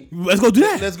is King. Let's go do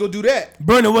that. Let's go do that.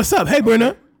 Burner, what's up? Hey,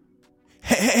 Burner.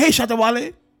 Hey, Shatta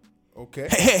Wale. Okay.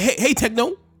 Hey,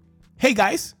 Techno. Hey,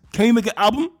 guys. Can we make an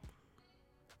album?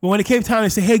 But when it came time to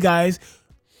say, hey, guys,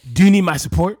 do you need my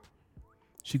support?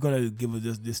 She's going to give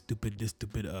us this stupid,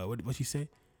 what she say?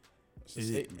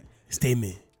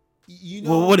 Statement. You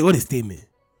know, what is statement?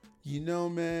 You know,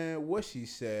 man, what she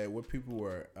said, what people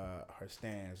were, her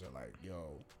stands are like,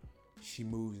 yo, she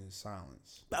moves in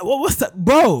silence. What's that?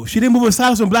 Bro, she didn't move in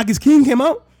silence when Black is King came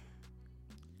out?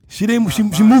 She didn't.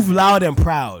 She moved loud and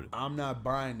proud. I'm not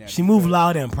buying that. She moved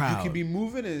loud and proud. You can be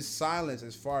moving in silence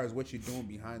as far as what you're doing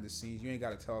behind the scenes. You ain't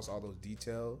got to tell us all those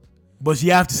details. But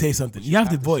you have to say something. You have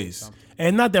to voice.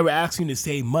 And not that we're asking you to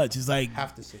say much. It's like,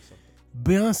 have to say something.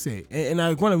 Beyonce. And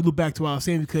I want to look back to what I was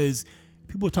saying because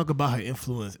people talk about her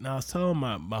influence. And I was telling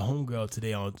my homegirl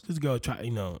today, this girl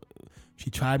she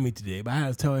tried me today, but I had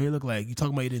to tell her, hey, look, like, you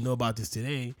talking about you didn't know about this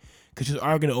today. Because she was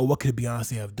arguing, what could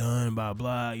Beyonce have done, blah,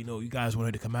 blah. You guys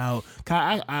wanted her to come out.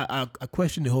 I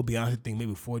questioned the whole Beyonce thing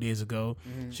maybe 4 days ago.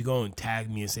 Mm-hmm. She go and tag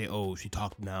me and say, she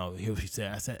talked now. Hear what she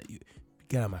said. I said,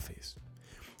 get out of my face.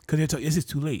 Because this is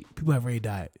too late. People have already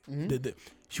died. Mm-hmm.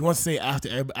 She wants to say after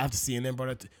CNN brought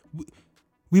it.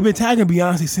 We've been tagging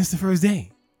Beyonce since the first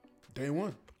day. Day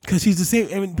one. Because she's the same.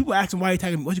 I mean, people ask him, why you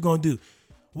tagging me? What you going to do?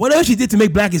 What else she did to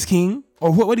make Black is King?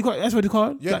 Or what do you call it? That's what they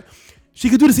call it? Yeah. Like, she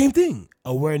could do the same thing.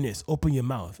 Awareness. Open your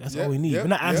mouth. That's all we need. We're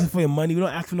not asking for your money. We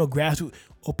don't ask for no grassroots.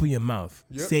 Open your mouth.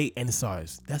 Say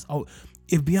NSARS. That's all.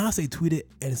 If Beyonce tweeted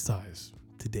NSARS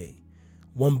today,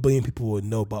 1 billion people will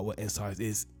know about what NSARS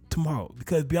is tomorrow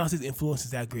because Beyonce's influence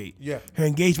is that great. Yeah. Her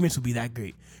engagements will be that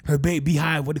great. Her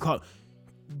beehive, what do you call it?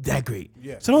 That great.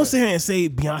 Yeah. So don't sit here and say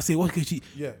Beyonce, what could she?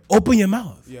 Yeah. Open your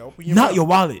mouth. Yeah, open your mouth. Not your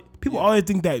wallet. People always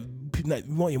think that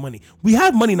we want your money. We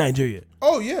have money in Nigeria.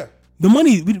 Oh, yeah. The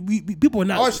money, we people are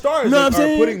not. Our stars are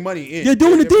putting money in. They're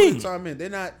doing the thing. Time in. They're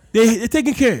not. They're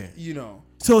taking care.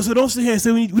 So don't sit here and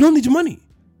say we don't need your money.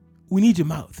 We need your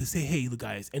mouth to say, hey, look,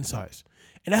 guys, NSARS.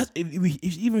 And that's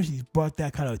even if she brought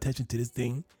that kind of attention to this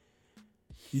thing,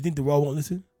 you think the world won't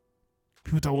listen?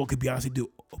 People talk, what could Beyonce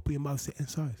do? Open your mouth, say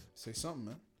NSARS. Say something,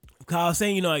 man. Cause I was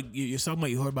saying, like you're talking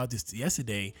about, you heard about this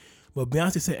yesterday, but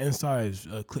Beyonce said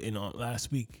NSARS Clinton on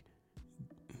last week.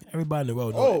 Everybody in the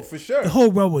world knows. Oh, for sure. The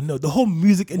whole world would know. The whole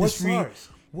music industry.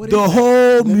 The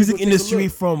whole music industry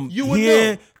from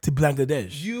here to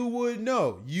Bangladesh. You would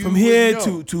know. From here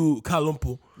to Kuala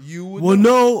Lumpur. You would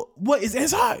know what is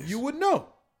NSARS. You would know.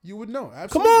 You would know.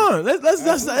 Absolutely. Come on.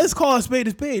 Let's call a spade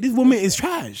a spade. This woman is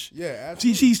trash. Yeah,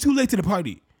 absolutely. She's too late to the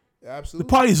party. Absolutely. The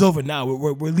party's over now.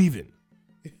 We're leaving.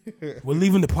 We're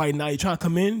leaving the party now. You're trying to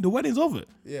come in. The wedding's over.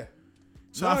 Yeah.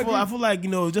 So I feel like,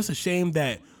 just a shame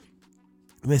that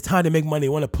when it's time to make money, they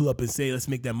want to pull up and say, let's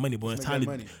make that money. But when it's time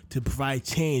to provide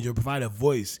change or provide a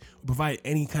voice or provide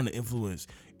any kind of influence,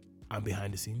 I'm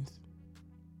behind the scenes.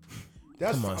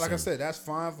 That's like I said, that's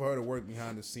fine for her to work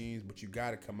behind the scenes, but you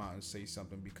got to come out and say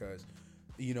something because,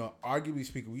 arguably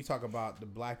speaking, we talk about the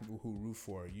black people who root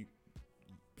for you.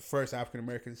 First African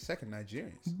Americans, second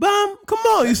Nigerians. Come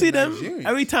on, you see them Nigerians.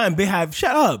 Every time they have.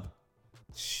 Shut up.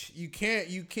 You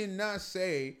cannot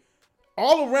say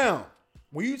all around.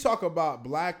 when you talk about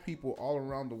black people all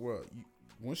around the world,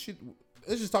 let's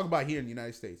just talk about here in the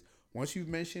United States. Once you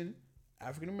mention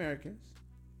African Americans,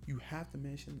 you have to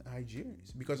mention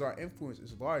Nigerians because our influence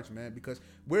is large, man. Because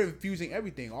we're infusing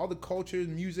everything, all the cultures,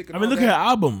 music. And look at the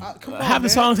album. Half the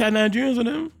songs had Nigerians on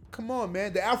them. Come on,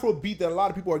 man. The Afro beat that a lot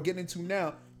of people are getting into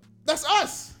now, that's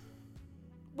us.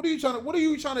 What are you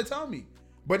trying to tell me?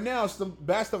 But now some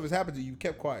bad stuff has happened to you. You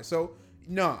kept quiet. So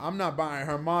no, I'm not buying.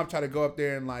 Her mom tried to go up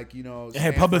there and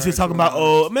Hey, publicist talking about,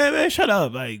 oh man, shut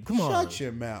up. Like, come on. Shut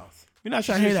your mouth. You're not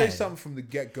trying to hear that. Say something from the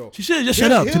get go. She should have just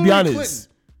shut up. To be honest. Clinton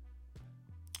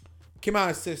came out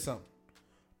and said something.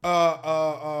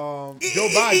 Joe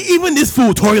Biden. Even this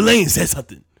fool, Tory Lanez, said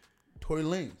something. Tory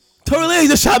Lanez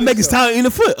just shot Megan Stallion in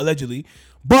the foot, allegedly.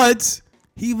 But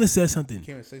he even said something. He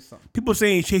came and say something. People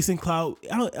saying he's chasing clout.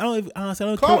 I don't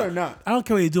clout care. Or not. I don't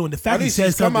care what he's doing. The fact At he least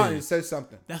said something. Come out and said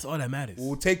something. That's all that matters.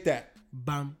 We'll take that.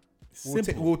 Bam.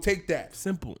 We'll take that.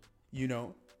 Simple.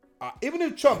 Even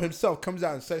if Trump himself comes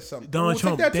out and says something, Donald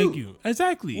Trump, take that thank too. you.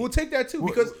 Exactly. We'll take that too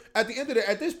because at the end of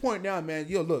at this point now, man,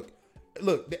 look,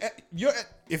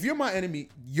 if you're my enemy,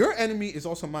 your enemy is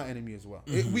also my enemy as well.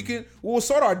 Mm-hmm. We'll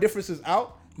sort our differences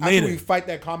out after we fight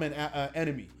that common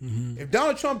enemy. Mm-hmm. If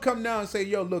Donald Trump come down and say,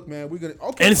 "Yo, look, man, we're gonna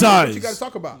what you got to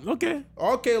talk about."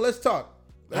 Okay, let's talk.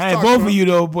 I ain't vote for you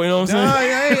though, boy. You know what I'm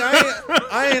saying?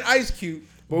 I ain't Ice Cube.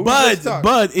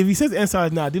 But if he says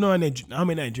inside, do you know how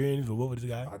many Nigerians will vote for this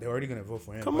guy? They're already gonna vote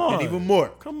for him. Come on, even more.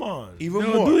 Come on, even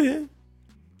more. Do it.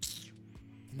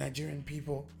 Nigerian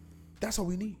people, that's all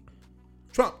we need.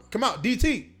 Trump, come out,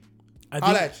 DT.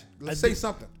 Let's say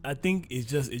something. I think it's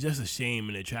just a shame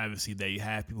and a travesty that you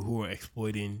have people who are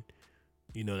exploiting,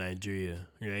 Nigeria,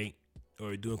 right,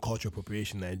 or doing cultural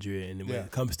appropriation in Nigeria, and then when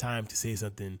it comes time to say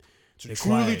something.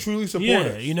 Truly support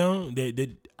us.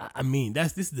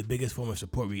 This is the biggest form of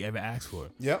support we ever asked for.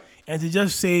 Yep. And to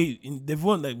just say, the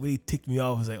one that really ticked me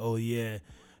off was like, oh yeah,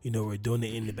 we're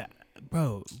donating the back.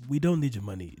 Bro, we don't need your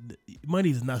money.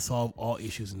 Money does not solve all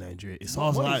issues in Nigeria. It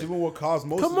solves a lot. Even what caused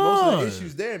most of the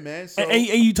issues there, man. So. And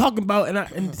you talking about,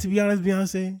 and to be honest,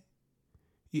 Beyonce,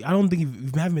 I don't think you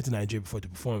haven't been to Nigeria before to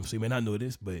perform, so you may not know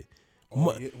this, but.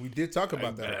 We did talk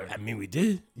about that. We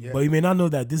did. Yeah. But you may not know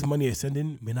that this money is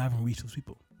sending may not even reach those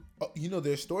people.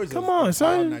 There's stories of how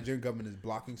the Nigerian government is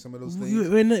blocking some of those things.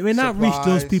 We're not reach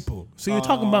those people. So you're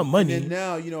talking about money. And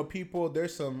now, people,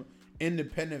 there's some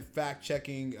independent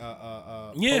fact-checking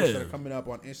posts that are coming up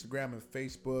on Instagram and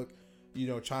Facebook,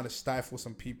 trying to stifle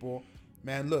some people.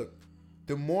 Man, look,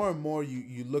 the more and more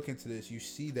you look into this, you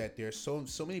see that there's so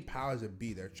many powers that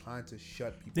be. They're trying to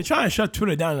shut people. They're trying to shut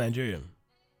Twitter down in Nigeria.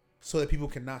 So that people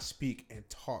cannot speak and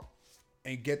talk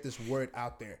and get this word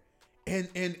out there. And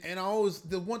I always,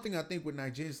 the one thing I think with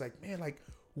Nigeria is like, man, like,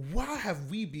 why have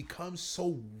we become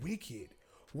so wicked?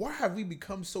 Why have we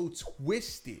become so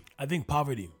twisted? I think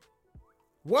poverty.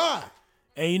 Why?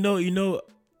 And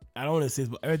I don't want to say this,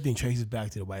 but everything traces back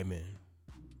to the white man.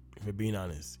 If we're being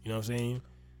honest. You know what I'm saying?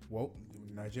 Well,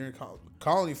 Nigerian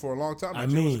colony for a long time.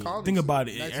 Think about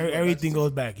it. Everything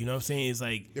goes back. You know what I'm saying? It's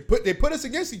like they put us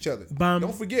against each other.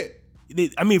 Don't forget.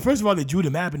 First of all, they drew the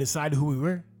map and decided who we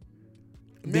were.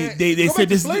 Man, they said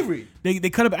this slavery. They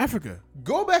cut up Africa.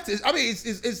 Go back to.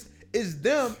 It's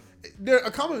them. A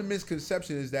common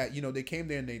misconception is that they came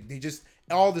there and they just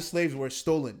all the slaves were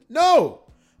stolen. No,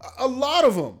 a lot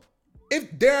of them.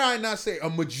 If dare I not say, a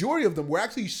majority of them were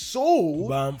actually sold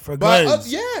for guns.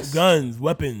 Us, yes, guns,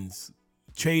 weapons.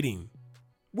 Trading.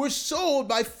 We're sold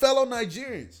by fellow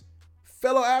Nigerians,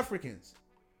 fellow Africans.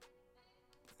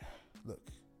 Look,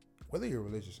 whether you're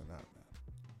religious or not, man,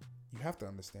 you have to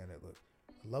understand that. Look,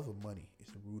 the love of money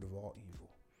is the root of all evil.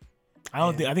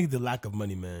 I think the lack of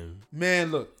money, man.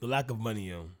 Man, look, the lack of money,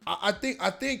 yo. I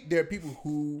think there are people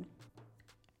who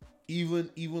even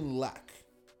lack,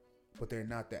 but they're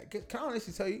not that. Can I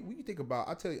honestly tell you? When you think about,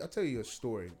 I'll tell you a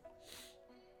story.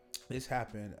 This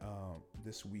happened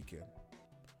this weekend.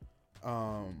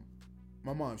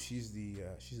 My mom, she's the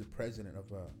president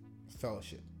of a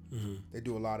fellowship. Mm-hmm. They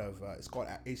do a lot of it's called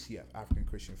ACF, African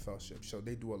Christian Fellowship. So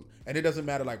they do and it doesn't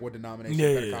matter like what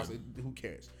denomination, who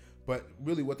cares? But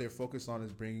really, what they're focused on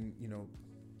is bringing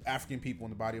African people in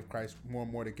the body of Christ more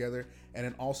and more together, and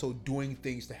then also doing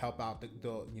things to help out the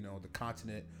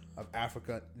continent of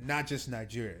Africa, not just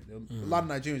Nigeria. There are a lot of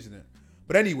Nigerians in there,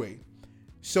 but anyway.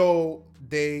 So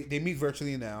they meet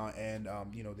virtually now, and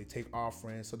they take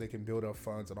offerings so they can build up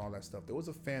funds and all that stuff. There was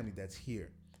a family that's here.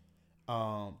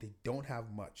 They don't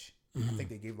have much. Mm-hmm. I think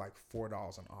they gave like $4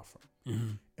 on offering.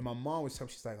 Mm-hmm. And my mom was telling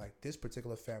me, she's like this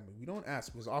particular family, we don't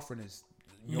ask because offering is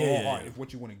your heart if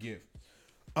what you want to give.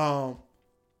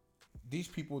 these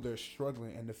people, they're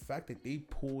struggling, and the fact that they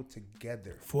pulled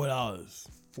together $4.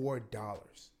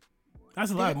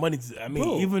 That's a lot of money. I mean,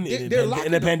 bro, even in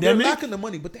the pandemic, they're lacking the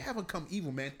money, but they haven't come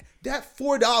evil, man. That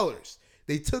 $4,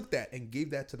 they took that and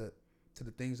gave that to the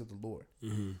things of the Lord.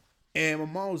 Mm-hmm. And my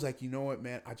mom was like, you know what,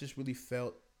 man, I just really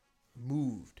felt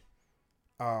moved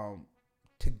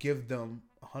to give them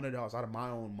 $100 out of my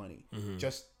own money,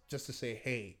 just to say,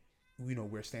 hey,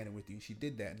 we're standing with you. She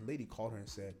did that, and the lady called her and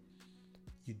said,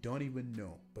 you don't even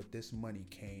know, but this money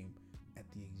came at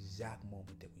the exact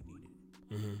moment that we needed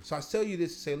it. Mm-hmm. So I tell you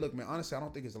this to say, look, man, honestly, I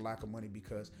don't think it's a lack of money,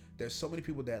 because there's so many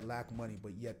people that lack money,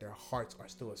 but yet their hearts are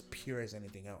still as pure as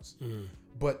anything else. Mm-hmm.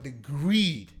 But the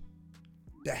greed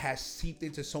that has seeped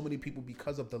into so many people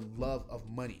because of the love of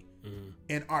money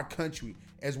in our country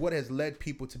is what has led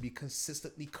people to be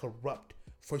consistently corrupt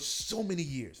for so many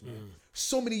years, man.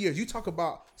 So many years. You talk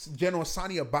about General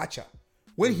Sani Abacha.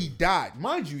 When he died,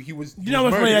 mind you, he was. You know how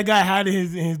much money that guy had in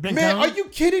his bank account? Man, are you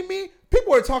kidding me?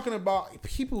 People are talking about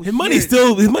people. His money's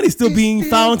still being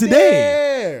found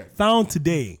today. Found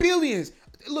today. Billions.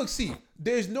 Look, see,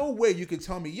 there's no way you can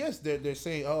tell me. Yes, they're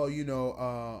saying,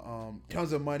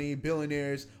 tons of money,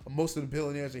 billionaires. Most of the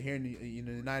billionaires are here in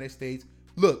the United States.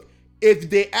 Look, if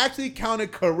they actually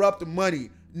counted corrupt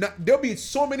money, there'll be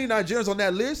so many Nigerians on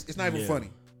that list. It's not even funny.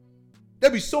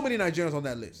 There'll be so many Nigerians on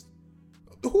that list.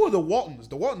 Who are the Waltons?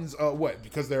 The Waltons, what?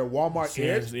 Because they're Walmart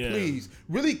heirs? Yeah. Please,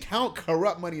 really count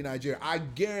corrupt money in Nigeria. I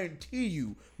guarantee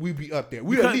you, we'd be up there.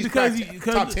 We'd at least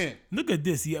top 10. Look at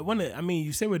this. Yeah,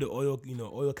 you say we're the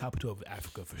oil capital of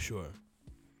Africa for sure.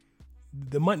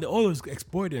 The oil is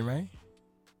exporting, right?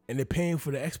 And they're paying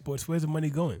for the exports. Where's the money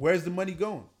going? Where's the money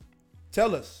going?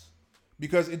 Tell us,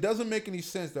 because it doesn't make any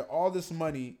sense that all this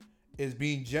money is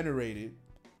being generated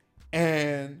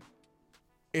and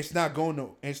it's not going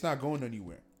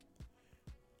anywhere.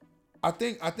 I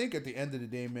think at the end of the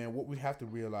day, man, what we have to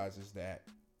realize is that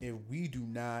if we do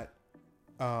not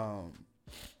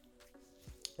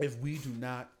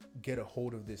get a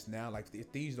hold of this now, like if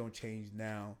things don't change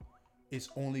now, it's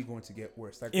only going to get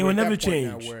worse. Like it will never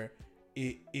change. Now where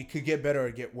it could get better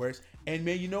or get worse. And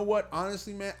man, you know what?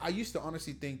 Honestly, man, I used to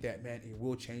honestly think that, man, it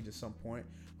will change at some point.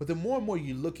 But the more and more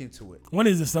you look into it, when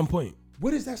is at some point?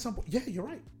 What is that some point? Yeah, you're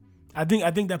right. I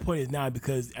think that point is now,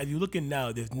 because as you look at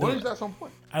now, there's no. When is that some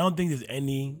point? I don't think there's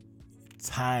any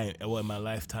time in my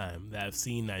lifetime that I've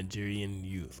seen Nigerian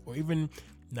youth or even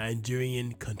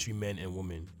Nigerian countrymen and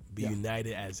women be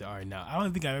united as they are now. I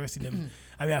don't think I've ever seen them.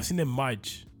 I mean, I've seen them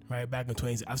march right back in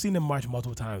 20. I've seen them march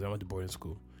multiple times. I went to boarding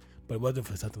school, but it wasn't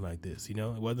for something like this. It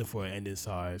wasn't for ending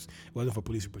SARS. It wasn't for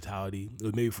police brutality. It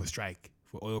was maybe for strike,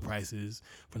 for oil prices,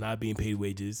 for not being paid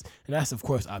wages, and that's of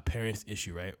course our parents'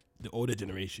 issue, right? The older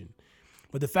generation.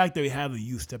 But the fact that we have the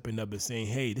youth stepping up and saying,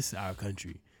 hey, this is our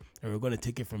country and we're going to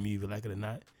take it from you if you like it or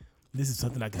not, this is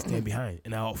something I can stand behind,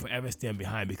 and I'll forever stand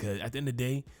behind, because at the end of the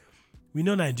day, we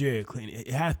know Nigeria,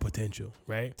 it has potential,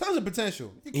 right? Tons of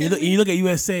potential. You look at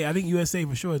USA. I think USA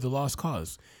for sure is a lost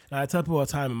cause. And I tell people all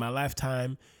the time, in my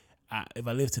lifetime, if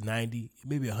I live to 90,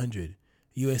 maybe 100,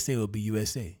 USA will be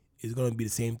USA. It's going to be the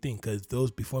same thing, because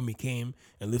those before me came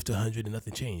and lived to 100 and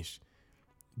nothing changed.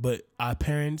 But our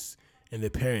parents and their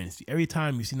parents, every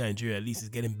time you see Nigeria, at least it's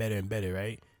getting better and better,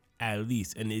 right? At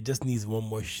least. And it just needs one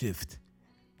more shift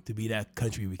to be that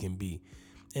country we can be.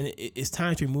 And it's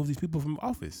time to remove these people from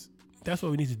office. That's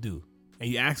what we need to do. And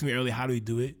you asked me earlier, how do we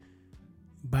do it?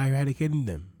 By eradicating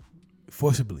them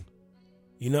forcibly.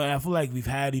 And I feel like we've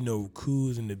had,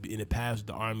 coups in the past with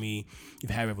the army.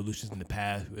 We've had revolutions in the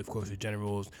past, of course, with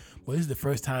generals. But this is the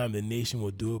first time the nation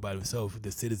will do it by themselves with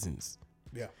the citizens.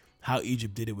 Yeah. How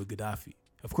Egypt did it with Gaddafi.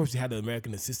 Of course, they had the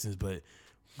American assistance, but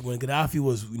when Gaddafi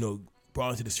was,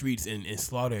 brought into the streets and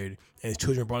slaughtered, and his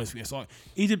children brought into the streets and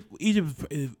slaughtered, Egypt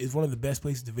is one of the best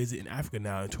places to visit in Africa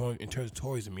now in terms of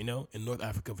tourism, in North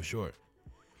Africa for sure.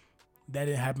 That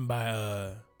didn't happen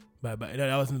that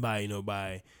wasn't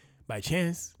by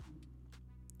chance.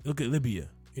 Look at Libya.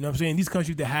 You know what I'm saying? These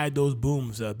countries that had those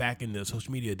booms back in the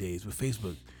social media days with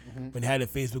Facebook, when they had the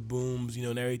Facebook booms,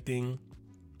 and everything.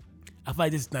 I feel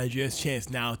like this is Nigeria's chance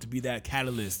now to be that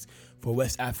catalyst for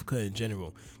West Africa in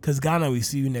general. Because Ghana, we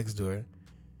see you next door.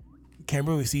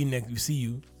 Cameroon, we see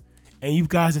you. And you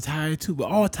guys are tired too. But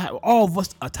all of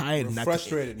us are tired in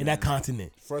that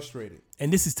continent. Frustrated.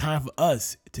 And this is time for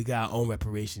us to get our own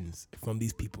reparations from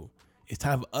these people. It's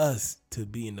time for us to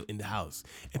be in the house.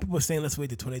 And people are saying, let's wait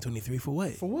to 2023 for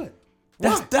what? For what?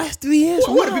 That's 3 years.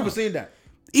 What are people saying that?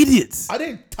 Idiots. Are they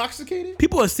intoxicated?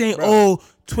 People are saying,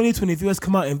 2023, let's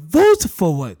come out and vote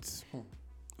for what?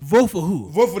 Vote for who?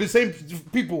 Vote for the same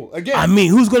people again. I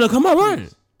mean, who's going to come out running?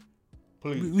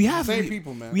 Please. We have same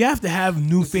people, man. We have to have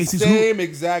new faces. Same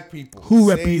exact people. Who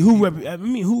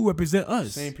represent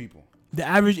us? Same people. The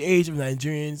average age of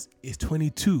Nigerians is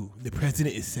 22. The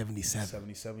president is 77.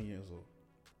 77 years old.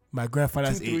 My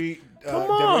grandfather's 3 Come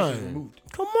generations on. removed.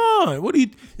 Come on. What do you?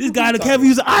 This guy that talking can't even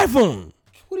use an iPhone.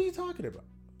 What are you talking about?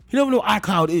 He don't even know what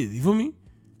iCloud is. You feel me?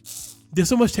 There's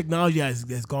so much technology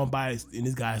that's gone by in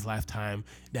this guy's lifetime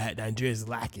that Nigeria is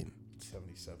lacking.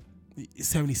 77.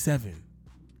 77.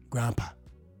 Grandpa,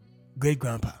 great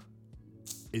grandpa,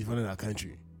 is running our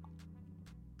country.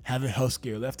 Having health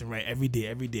scare left and right every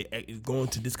day, going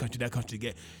to this country, that country to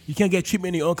get. You can't get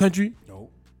treatment in your own country. No.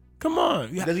 Come on.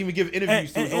 He doesn't even give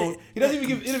interviews to his own. He doesn't even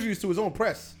give interviews to his own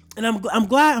press. And I'm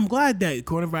glad that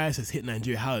coronavirus has hit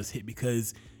Nigeria how it's hit,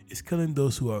 because it's killing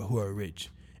those who are rich,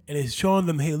 and it's showing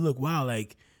them, hey, look, wow,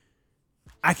 like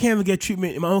I can't even get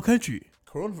treatment in my own country.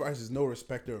 Coronavirus is no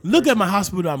respecter. Look at my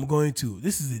hospital I'm going to.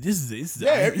 This is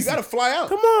Yeah, you gotta fly out.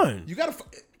 Come on. You gotta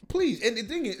please. And the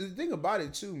thing about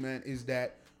it too, man, is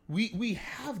that we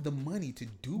have the money to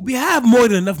do it. We have more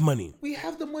than enough money. We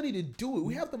have the money to do it.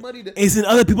 We have the money to. It's in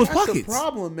other people's That's pockets. the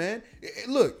problem, man.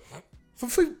 Look,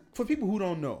 for people who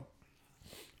don't know,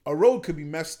 a road could be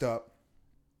messed up.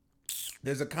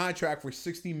 There's a contract for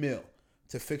 60 mil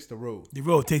to fix the road. The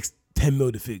road takes 10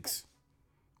 mil to fix,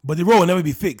 but the road will never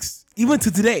be fixed, even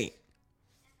to today.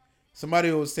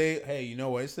 Somebody will say, "Hey, you know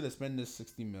what? Instead of spending this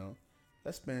 60 mil,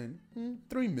 let's spend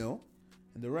 3 mil,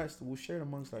 and the rest we'll share it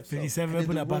amongst ourselves." 57 up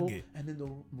in our pocket, and then the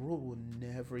road will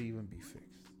never even be fixed.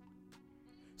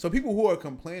 So people who are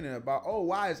complaining about, oh,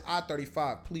 why is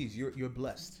I-35? Please, you're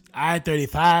blessed.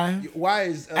 I-35. Why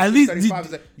is at least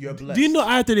you're blessed? Do you know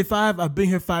I-35? I've been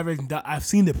here 5 years. And I've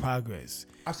seen the progress.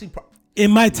 I've seen. In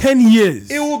my 10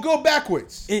 years, It will go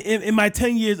backwards. In my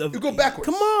 10 years of, It go backwards.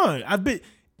 Come on, I've been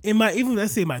in my even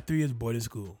let's say my 3 years boarding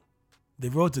school. The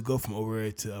road to go from over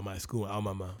here to my school,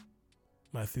 Almama,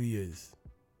 my 3 years,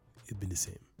 it's been the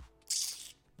same.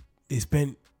 They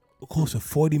spent close to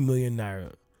 40 million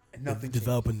naira And nothing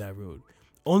developing that road.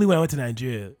 Only when I went to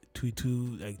Nigeria 2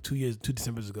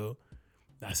 Decembers ago,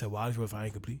 I said, "Wow, this road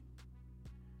finally complete."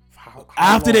 How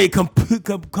After long? they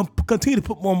continue to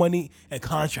put more money and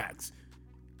contracts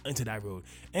into that road,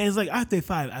 and it's like after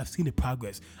 5, I've seen the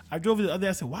progress. I drove it the other day.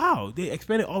 I said, "Wow, they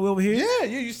expanded all the way over here." Yeah,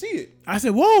 you see it. I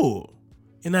said, "Whoa."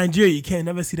 In Nigeria, you can't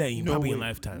never see that in No probably way. in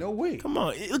lifetime. No way. Come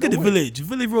on, look No at the way. village.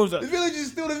 Village roads are The village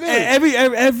is still the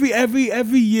village.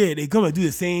 every year they come and do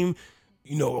the same.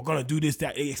 You know, we're gonna do this,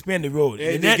 that. They expand the road.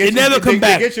 They never come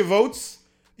back. They get your votes.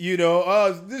 You know,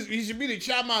 he should be the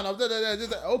chairman of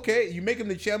okay, you make him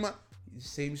the chairman.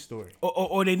 Same story.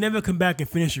 Or they never come back and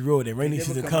finish the road. And rainy They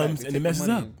never season come comes back. and They it take the messes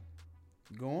money up.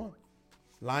 and go on.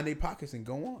 Line their pockets and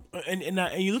go on.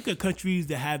 And you look at countries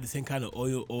that have the same kind of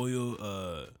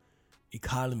oil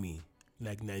economy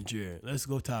like Nigeria. Let's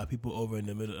go to our people over in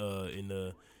the middle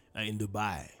in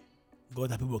Dubai. Go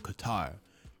to our people in Qatar.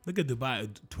 Look at Dubai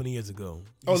 20 years ago.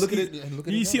 Look at it. Look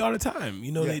at You it see now. all the time.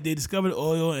 You know, Yeah. they discovered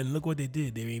oil, and look what they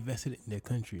did. They reinvested it in their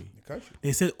country. The country.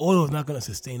 They said oil is not going to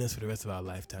sustain us for the rest of our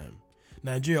lifetime.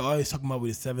 Nigeria always talking about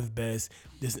we're the 7th best.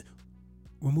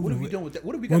 We're moving What have we away. done with that?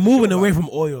 What have we We're got to moving show away about from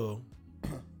oil.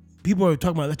 People are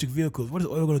talking about electric vehicles. What is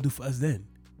oil going to do for us then?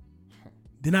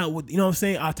 They're not. You know what I'm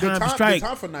saying? Our time to strike. The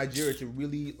time for Nigeria to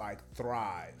really like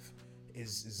thrive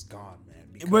is gone, man.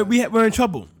 Because, We're in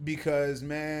trouble. because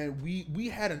man, we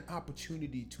had an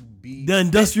opportunity to be The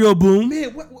industrial boom.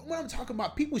 Man, what I'm talking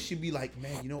about, people should be like,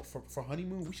 man, you know, for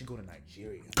honeymoon, we should go to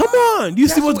Nigeria. Come on. Do you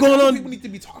see what's going That's what on? people need to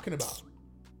be talking about.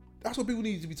 That's what people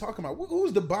need to be talking about.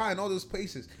 Who's Dubai and all those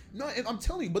places? No, and I'm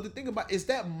telling you, but the thing about is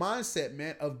that mindset,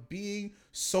 man, of being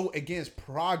so against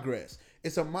progress.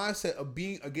 It's a mindset of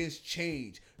being against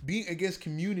change, being against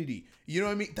community. You know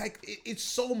what I mean? Like it's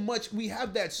so much. We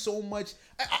have that so much.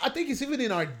 I think it's even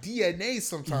in our DNA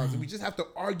sometimes. We just have to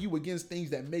argue against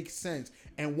things that make sense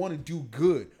and want to do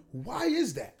good. Why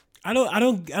is that? I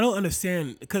don't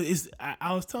understand, because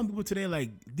I was telling people today,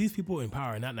 like, these people in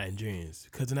power are not Nigerians,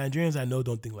 because the Nigerians I know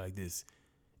don't think like this.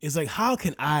 It's like, how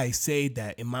can I say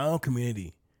that in my own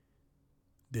community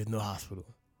there's no hospital?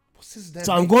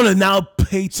 So I'm going to now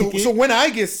pay ticket. So when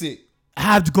I get sick, I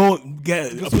have to go get a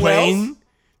Somewhere plane else?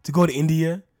 to go to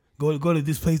India, go to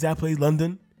this place, that place,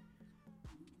 London.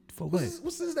 For what?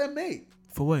 what sense that make?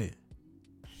 For what?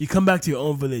 You come back to your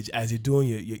own village as you're doing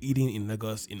you're eating in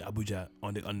Lagos, in Abuja,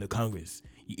 on the Congress.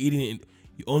 You're eating in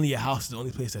only your house is the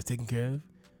only place that's taken care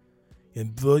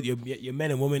of. Your men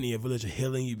and women in your village are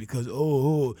hailing you because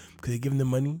you're giving them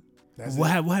money. What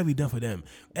have we done for them?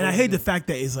 And I hate the fact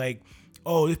that it's like,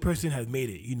 oh, this person has made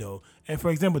it, you know. And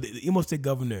for example, the Imo State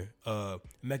Governor,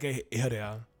 Emeka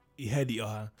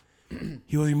Ihedioha,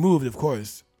 he was removed, of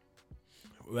course.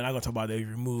 we're not gonna talk about that. He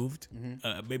removed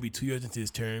maybe 2 years into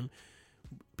his term.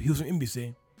 He was from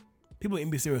NBC. People in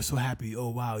NBC were so happy. Oh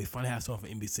wow, we finally have someone from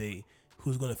NBC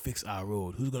who's gonna fix our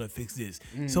road. Who's gonna fix this?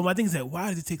 So my thing is that why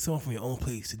does it take someone from your own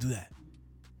place to do that?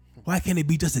 Why can't it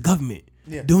be just the government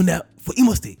doing that for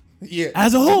Imo State? Yeah,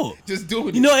 as a whole, just doing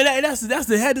it. You know, and that's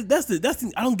the head. That's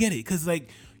the I don't get it because like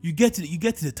you get to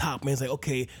the top, man. It's like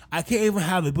okay, I can't even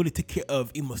have the ability to take care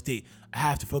of Imo State. I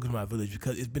have to focus on my village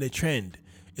because it's been a trend.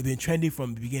 It's been trending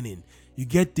from the beginning. You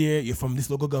get there, you're from this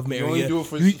local government area. You only do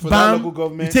it for that local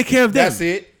government. You take care of them. That's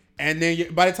it. And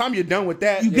then by the time you're done with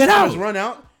that, you get out. Run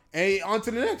out and on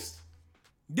to the next.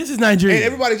 This is Nigeria. And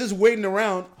everybody's just waiting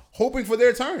around, hoping for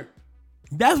their turn.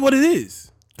 That's what it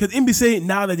is. Because NBC,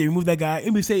 now that they removed that guy,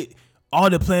 NBC, all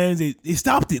the plans, they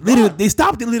stopped it. Literally, they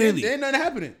stopped it literally. There ain't nothing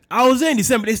happening. I was there in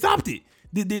December. They stopped it.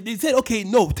 They said, okay,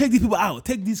 no, take these people out.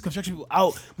 Take these construction people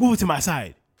out. Move it to my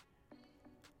side.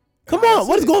 Come on.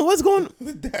 What's going on?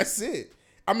 That's it.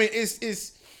 I mean,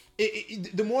 it's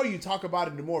the more you talk about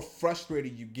it, the more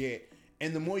frustrated you get.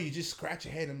 And the more you just scratch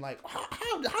your head and like,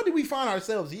 how did we find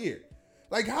ourselves here?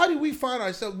 Like, how did we find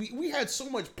ourselves? We had so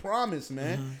much promise,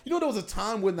 man. Mm-hmm. You know, there was a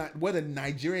time when the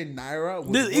Nigerian naira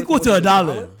was equal to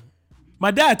 $1.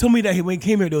 My dad told me that when he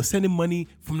came here, they were sending money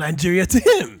from Nigeria to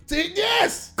him.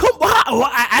 Yes. Come on.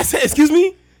 I said, excuse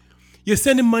me? You're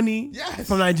sending money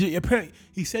from Nigeria.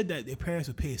 He said that their parents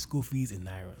would pay his school fees in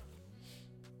naira.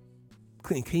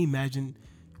 Can you imagine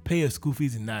pay your school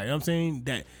fees in naira? You know what I'm saying?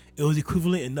 That it was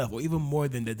equivalent enough, or even more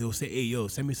than that. They'll say, hey, yo,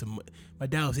 send me some. My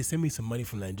dad will say, send me some money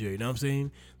from Nigeria. You know what I'm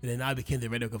saying? And then I became the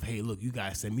rhetoric of, hey, look, you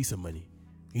guys send me some money.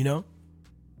 You know?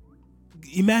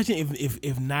 Imagine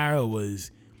if naira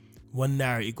was 1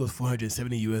 naira equals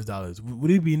 $470.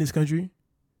 Would it be in this country?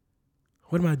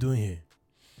 What am I doing here?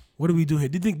 What are we doing here?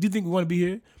 Do you think we want to be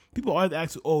here? People always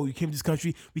ask, oh, you came to this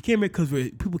country. We came here because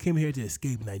people came here to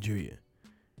escape Nigeria.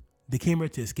 They came here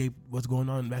to escape what's going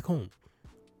on back home.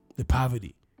 The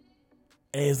poverty.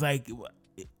 And it's like,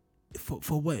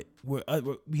 for what?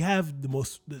 We have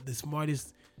the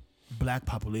smartest black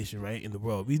population, right, in the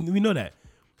world. We know that.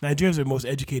 Nigerians are the most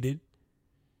educated.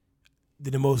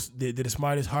 They're the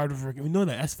smartest, hardest working. We know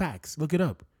that. That's facts. Look it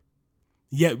up.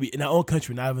 Yet in our own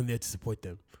country, we're not even there to support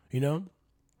them. You know?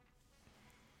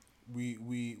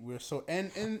 We're so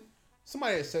and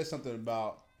somebody had said something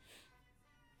about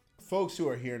folks who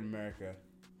are here in America.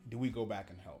 Do we go back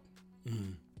and help?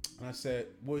 Mm-hmm. And I said,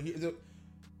 well,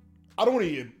 I don't want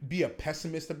to be a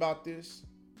pessimist about this,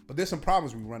 but there's some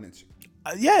problems we run into.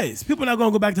 Yes, people are not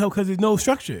going to go back to help because there's no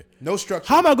structure. No structure.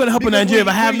 How am I going to help in Nigeria if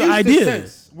I have no idea?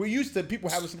 We're used to people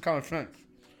having some kind of strength.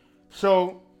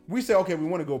 So we say, okay, we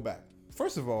want to go back.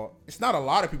 First of all, it's not a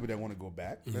lot of people that want to go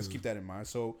back. Mm-hmm. Let's keep that in mind.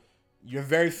 So you're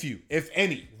very few, if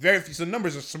any, very few. So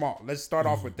numbers are small. Let's start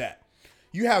off with that.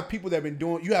 You have people that have been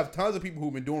doing, you have tons of people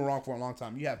who've been doing wrong for a long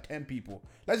time. You have 10 people.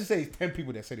 Let's just say 10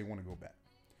 people that say they want to go back.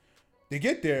 They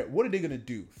get there. What are they going to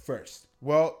do first?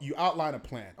 Well, you outline a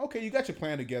plan. Okay, you got your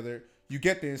plan together. You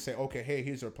get there and say, okay, hey,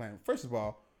 here's our plan. First of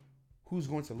all, who's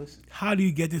going to listen? How do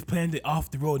you get this plan off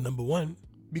the road, number one?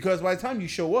 Because by the time you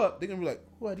show up, they're going to be like,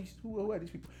 who are these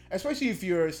people? Especially if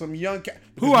you're some young cat.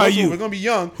 Who are you? We're going to be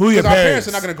young. Who are your parents? Our parents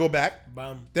are not going to go back.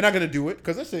 Bam. They're not going to do it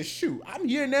because they say, shoot, I'm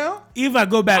here now. Even if I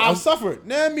go back, I'll suffer.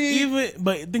 But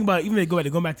think about it, even if they go back,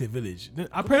 they're going back to the village.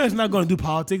 Our parents are not going to do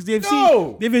politics. They've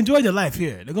enjoyed their life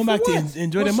here. They're going back to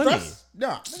enjoy their money.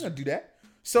 No, they're going to do that.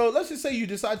 So let's just say you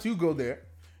decide to go there.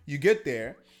 You get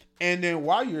there. And then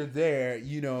while you're there,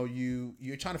 you know,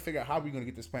 you're trying to figure out how we're going to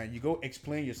get this plan. You go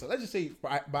explain yourself. Let's just say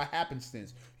by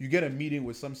happenstance, you get a meeting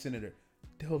with some senator.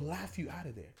 They'll laugh you out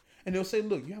of there. And they'll say,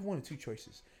 look, you have one of two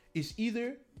choices. It's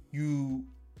either you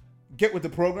get with the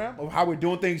program of how we're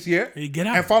doing things here you get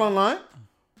out and fall in line.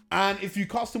 And if you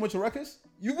cause too much ruckus,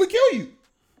 we kill you.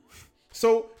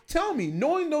 So tell me,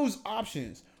 knowing those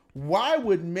options, why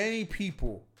would many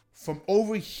people from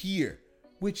over here,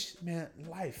 which, man,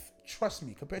 life, trust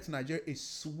me, compared to Nigeria, is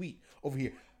sweet over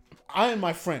here. I and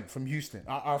my friend from Houston,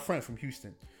 our friend from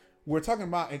Houston, we're talking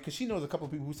about, and because she knows a couple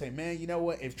of people who say, man, you know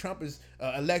what? If Trump is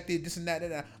elected, this and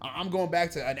that, I'm going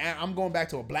back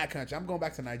to a black country. I'm going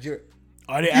back to Nigeria.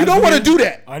 Are they you don't want to do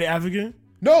that. Are they African?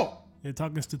 No. You're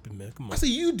talking stupid, man. Come on. I say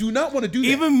you do not want to do that.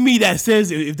 Even me that says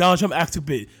if Donald Trump acts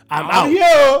stupid, I'm out. Here.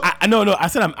 No. I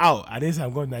said I'm out. I didn't say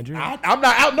I'm going to Nigeria. I'm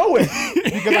not out nowhere.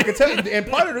 Because I can tell you, and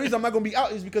part of the reason I'm not going to be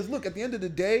out is because, look, at the end of the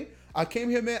day, I came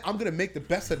here, man. I'm going to make the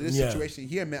best of this situation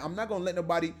here, man. I'm not going to let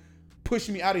nobody push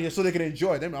me out of here so they can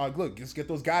enjoy. They're like, look, let's get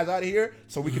those guys out of here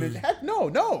so we can. Heck,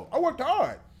 no. I worked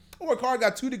hard.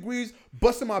 Got 2 degrees,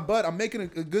 busting my butt. I'm making a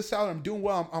good salary. I'm doing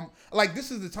well. I'm like, this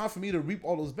is the time for me to reap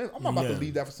all those benefits. I'm not about to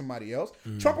leave that for somebody else.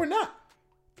 Trump or not.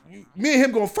 Me and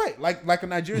him gonna fight like a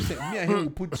Nigerian said. Me and him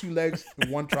will put 2 legs in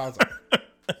 1 trouser.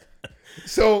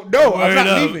 So no, I'm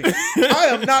not leaving. I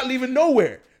am not leaving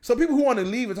nowhere. So people who want to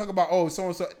leave and talk about so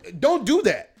and so, don't do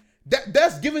that.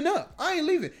 That's giving up. I ain't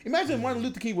leaving. Imagine Martin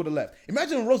Luther King would have left.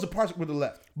 Imagine Rosa Parks would have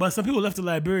left. But some people left to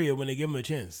Liberia when they gave them a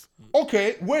chance.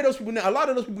 Okay, where are those people now? A lot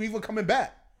of those people even coming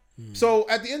back. So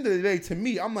at the end of the day, to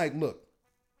me, I'm like, look,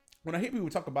 when I hear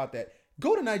people talk about that,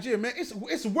 go to Nigeria, man.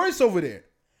 It's worse over there.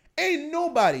 Ain't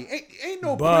nobody, ain't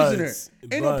no prisoner,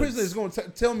 no prisoner is going to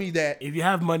tell me that if you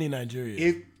have money in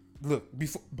Nigeria.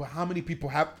 But how many people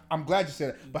have? I'm glad you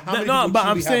said that. But how many? No, people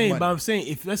but truly have money? I'm saying,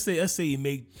 if let's say you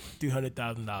make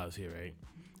 $300,000 here, right,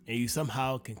 and you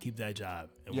somehow can keep that job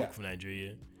and work for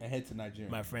Nigeria and head to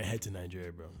Nigeria, my friend, head to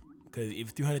Nigeria, bro. Because if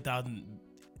 300,000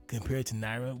 compared to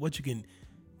naira,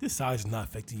 this size is not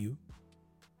affecting you.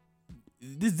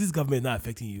 This government is not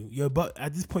affecting you. You're above,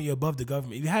 at this point, you're above the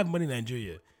government. If you have money in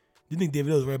Nigeria, do you think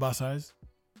Davido is worried about size?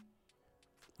 Do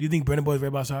you think Burna Boy is worried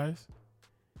about size?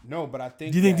 No, but I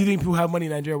think. Do you think people who have money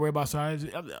in Nigeria worry about size?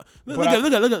 Look at VI.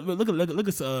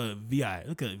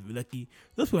 Look at Lucky.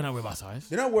 Those people are not worried about SARS.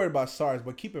 They're not worried about SARS,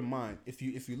 but keep in mind, if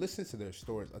you listen to their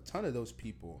stories, a ton of those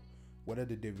people, whether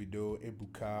the Davido,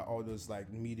 Ebuka, all those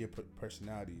like media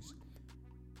personalities,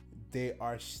 they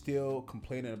are still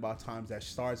complaining about times that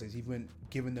SARS has even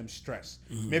given them stress.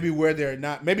 Mm-hmm. Maybe where they're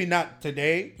not, maybe not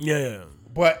today. Yeah.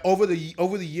 But over the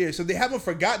years, so they haven't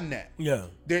forgotten that. Yeah,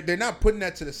 they're not putting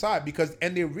that to the side because I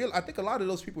think a lot of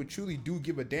those people truly do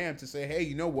give a damn to say, hey,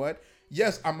 you know what?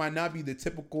 Yes, I might not be the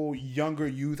typical younger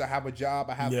youth. I have a job,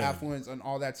 I have affluence, and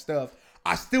all that stuff.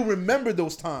 I still remember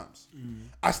those times.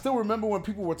 I still remember when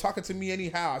people were talking to me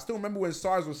anyhow. I still remember when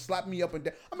SARS was slapping me up and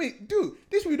down. I mean, dude,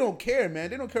 these people don't care, man.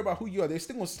 They don't care about who you are. They're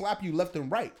still gonna slap you left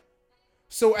and right.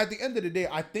 So at the end of the day,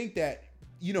 I think that.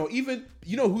 Even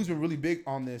who's been really big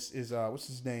on this is what's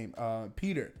his name?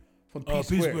 Peter from P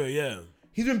Square. Yeah.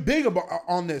 He's been big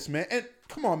on this, man. And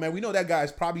come on, man, we know that guy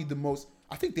is probably the most.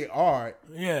 I think they are.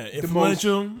 Yeah,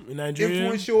 influential in Nigeria.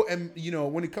 Influential, and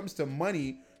when it comes to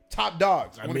money, top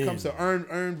dogs. When it comes to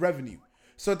earned revenue.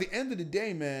 So at the end of the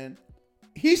day, man,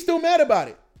 he's still mad about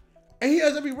it, and he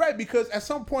has every right because at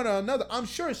some point or another, I'm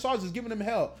sure SARS is giving him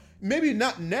hell. Maybe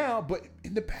not now, but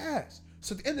in the past.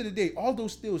 So at the end of the day, all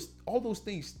those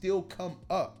things still come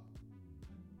up.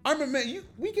 I remember, man,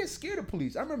 we get scared of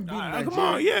police. I remember being in Nigeria, come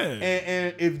on, yeah.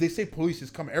 And if they say police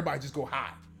is coming, everybody just go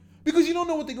high. Because you don't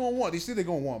know what they're going to want. They say they're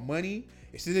going to want money.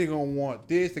 They say they're going to want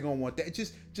this. They're going to want that.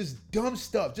 Just dumb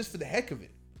stuff, just for the heck of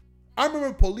it. I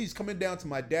remember police coming down to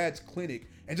my dad's clinic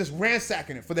and just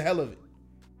ransacking it for the hell of it.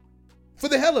 For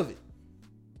the hell of it.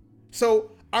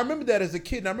 So I remember that as a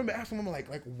kid. And I remember asking them, like,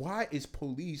 why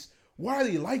are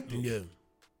they like this? Yeah.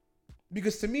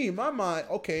 Because to me, in my mind,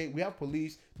 okay, we have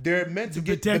police. They're meant to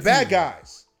get the bad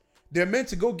guys. They're meant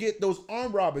to go get those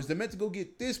armed robbers. They're meant to go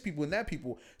get this people and that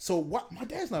people. So what? My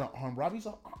dad's not an armed robber. He's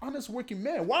an honest working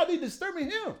man. Why are they disturbing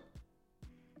him?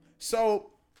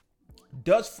 So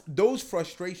those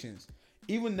frustrations,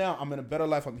 even now I'm in a better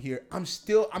life. I'm here. I'm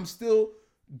still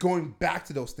going back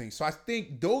to those things. So I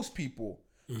think those people,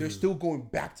 they're still going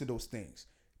back to those things.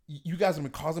 You guys have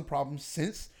been causing problems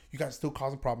since. You guys are still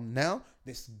causing problems now.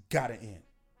 This gotta end.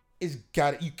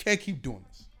 You can't keep doing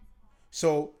this.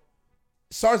 So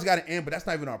SARS gotta end, but that's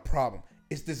not even our problem.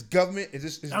 It's this government.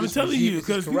 I'm telling you,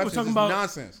 because people are talking about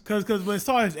nonsense. Because when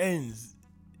SARS ends,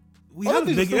 we have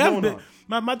a big.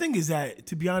 My thing is that,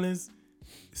 to be honest,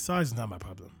 SARS is not my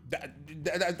problem.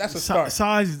 That's a start.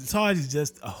 SARS is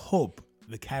just a hope,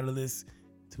 the catalyst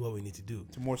to what we need to do.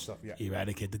 To more stuff, yeah.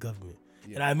 Eradicate the government.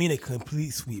 Yeah. And I mean a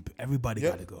complete sweep. Everybody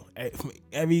gotta go.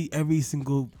 Every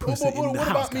single person in the house.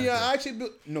 What about me? I actually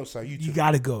no, sir. You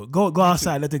gotta go. Go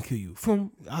outside. Let them kill you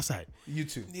from outside. You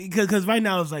too. Because right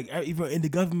now it's like if you're in the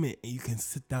government and you can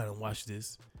sit down and watch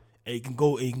this, and you can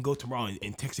go tomorrow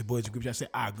and text your boys and group chat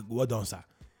and say, well done, sir.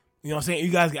 You know what I'm saying?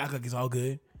 You guys can act like it's all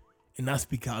good and not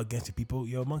speak out against the people.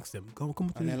 You're amongst them. Come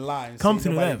and then lie. And come to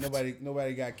the left.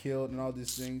 Nobody got killed and all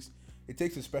these things. It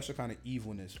takes a special kind of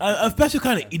evilness. A special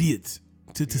kind of idiot.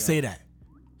 To say that.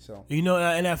 So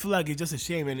and I feel like it's just a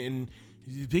shame. And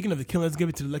speaking of the killing, let's give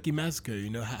it to the Lucky Massacre.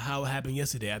 How it happened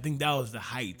yesterday. I think that was the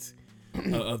height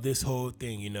of this whole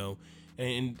thing.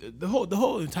 And the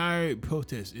whole entire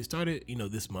protest. It started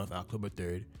this month, October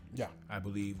 3rd. Yeah, I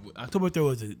believe October 3rd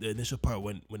was the initial part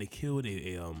when they killed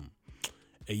a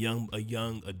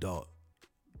young adult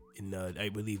in I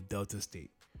believe Delta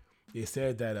State. They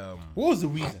said that what was the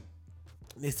reason?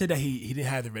 They said that he didn't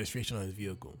have the registration on his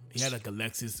vehicle. He had like a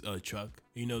Lexus truck.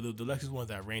 The Lexus ones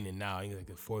that are raining now. I think like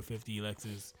a 450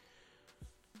 Lexus.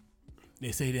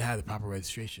 They say he didn't have the proper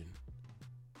registration.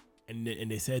 And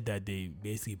they said that they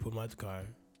basically put him out the car,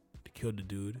 killed the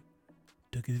dude,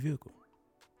 took his vehicle.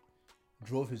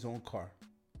 Drove his own car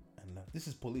and left. This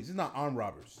is police. It's not armed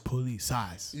robbers. Police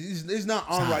size. It's not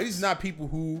armed robbers. These are not people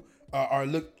who are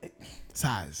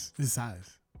size. This is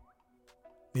size.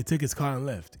 They took his car and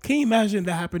left. Can you imagine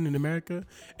that happened in America?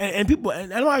 And people,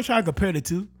 and I know I try to compare the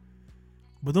two,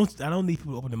 but I don't need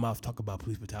people to open their mouth to talk about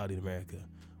police brutality in America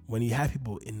when you have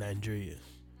people in Nigeria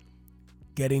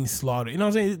getting slaughtered. You know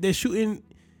what I'm saying? They're shooting,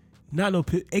 not no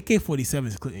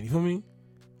AK-47s, Clinton. You feel me?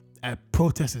 At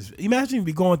protesters. Imagine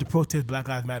we going to protest Black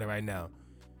Lives Matter right now,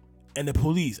 and the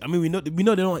police. I mean, we know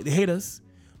they hate us,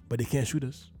 but they can't shoot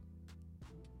us.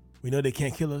 We know they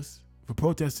can't kill us for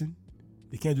protesting.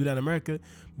 They can't do that in America.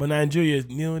 But Nigeria is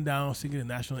kneeling down, singing the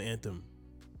national anthem,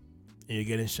 and you're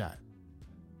getting shot.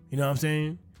 You know what I'm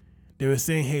saying? They were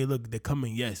saying, hey, look, they're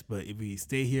coming, yes, but if we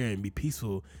stay here and be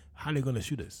peaceful, how are they going to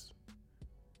shoot us?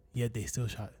 Yet they still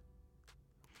shot.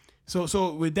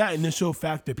 So with that initial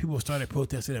factor, people started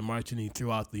protesting and marching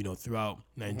throughout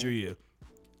Nigeria.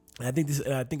 And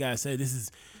I think I said this is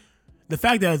the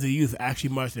fact that as a youth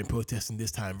actually marching and protesting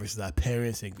this time versus our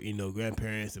parents and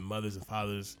grandparents and mothers and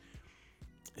fathers.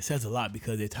 It says a lot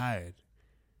because they're tired.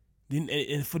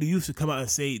 And for the youth to come out and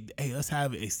say, hey, let's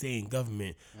have a say in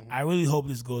government, I really hope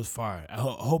this goes far. I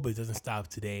hope it doesn't stop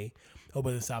today. I hope it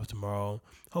doesn't stop tomorrow.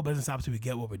 I hope it doesn't stop till we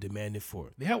get what we're demanding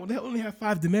for. They only have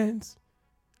 5 demands.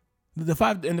 The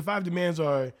five demands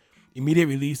are immediate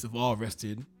release of all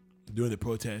arrested during the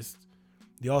protest.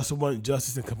 They also want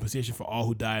justice and compensation for all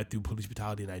who died through police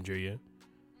brutality in Nigeria.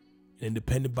 An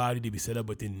independent body to be set up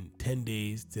within 10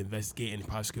 days to investigate and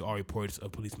prosecute all reports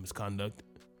of police misconduct.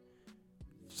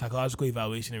 Psychological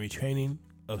evaluation and retraining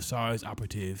of SARS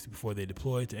operatives before they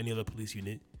deploy to any other police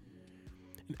unit.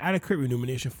 And adequate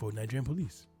remuneration for Nigerian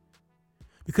police.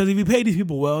 Because if you pay these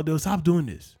people well, they'll stop doing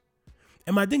this.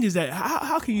 And my thing is that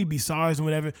how can you be SARS and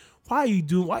whatever? Why are you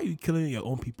killing your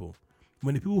own people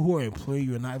when the people who are employing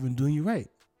you are not even doing you right?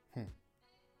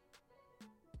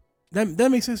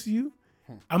 That makes sense to you?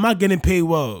 I'm not getting paid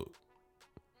well,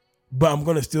 but I'm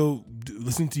gonna still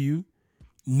listen to you,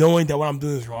 knowing that what I'm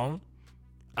doing is wrong.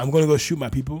 I'm gonna go shoot my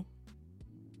people.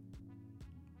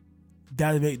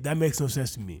 That makes no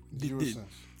sense to me. Zero sense.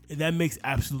 That makes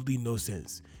absolutely no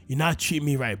sense. You're not treating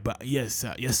me right, but yes,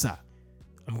 sir.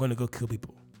 I'm gonna go kill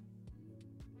people.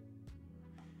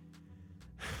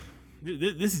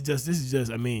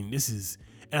 This is.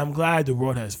 And I'm glad the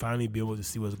world has finally been able to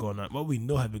see what's going on. What we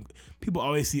know have been, people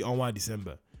always see on why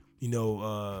December.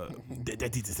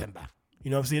 Dirty December.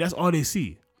 You know what I'm saying? That's all they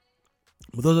see.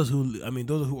 But those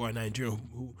who are Nigerian,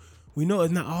 who we know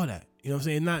it's not all that. You know what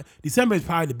I'm saying? December is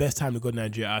probably the best time to go to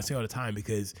Nigeria. I say all the time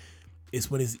because it's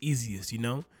when it's easiest,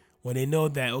 when they know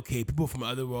that, okay, people from the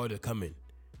other world are coming.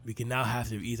 We can now have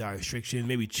to ease our restrictions,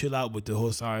 maybe chill out with the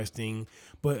whole SARS thing.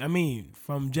 But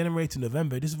from January to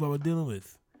November, this is what we're dealing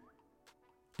with.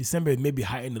 December may be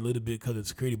heightened a little bit because of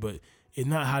security, but it's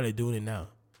not how they're doing it now.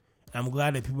 And I'm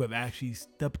glad that people have actually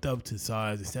stepped up to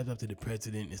SARS and stepped up to the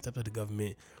president and stepped up to the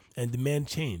government and demand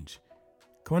change.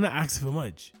 Come on, not ask for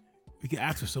much. We can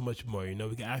ask for so much more, We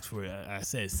can ask for, I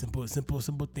said, simple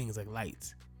things like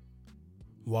lights,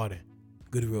 water,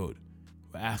 good road.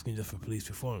 We're asking just for police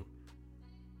reform.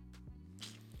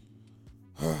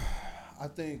 I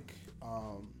think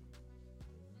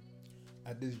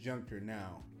at this juncture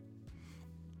now,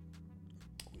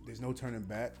 there's no turning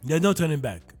back. There's no turning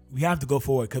back. We have to go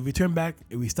forward. Because if we turn back,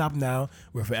 if we stop now,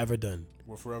 we're forever done.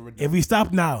 If we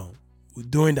stop now,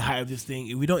 during the height of this thing,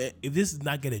 if this does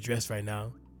not get addressed right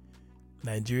now,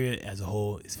 Nigeria as a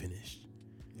whole is finished.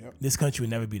 Yep. This country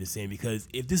will never be the same because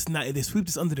if they sweep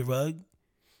this under the rug,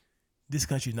 this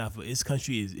country is not. This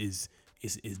country is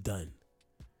done.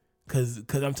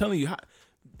 Because I'm telling you,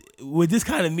 with this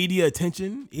kind of media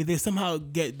attention, if they somehow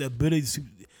get the ability to,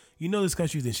 this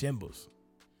country is in shambles.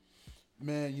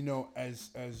 Man, as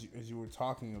you were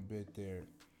talking a bit there,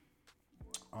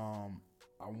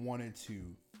 I wanted to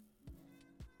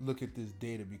look at this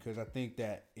data because I think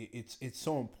that it's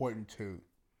so important to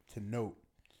note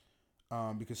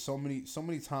because so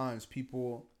many times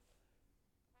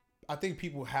I think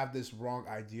people have this wrong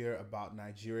idea about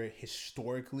Nigeria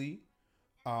historically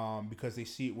because they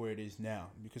see it where it is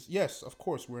now. Because yes, of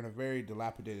course, we're in a very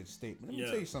dilapidated state. But let me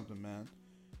tell you something, man.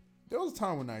 There was a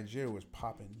time when Nigeria was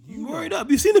popping. Word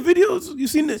up. You seen the videos? You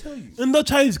seen it? And no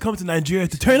Chinese come to Nigeria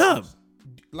to turn up.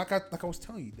 Like I was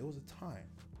telling you, there was a time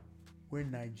where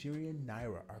Nigerian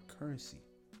Naira, our currency,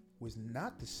 was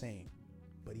not the same,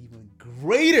 but even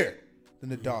greater than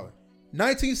the dollar.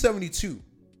 1972.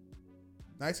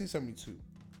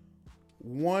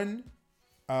 $1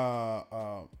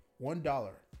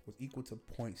 was equal to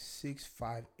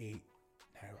 0.658 Naira.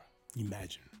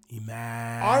 Imagine.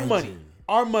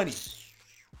 Our money.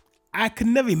 I could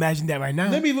never imagine that right now.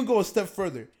 Let me even go a step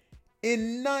further.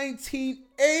 In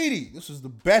 1980, this was the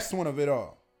best one of it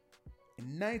all.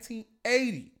 In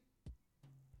 1980,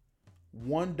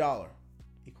 $1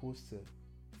 equals to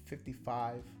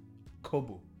 55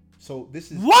 kobo. So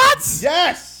this is what?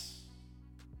 Yes.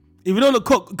 Even though the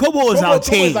kobo is our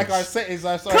change. Is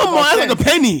our Come on, that's like a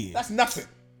penny. That's nothing.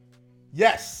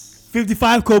 Yes.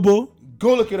 55 kobo.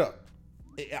 Go look it up.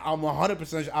 I'm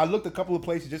 100% sure. I looked a couple of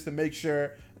places just to make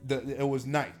sure that it was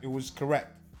nice. It was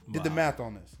correct. Did the math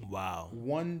on this. Wow.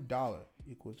 $1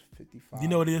 equals 55. Do you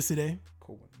know what it is today?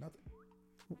 Kobo. Nothing.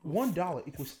 $1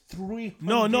 equals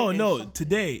 300. No.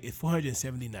 Today it's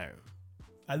 470 naira.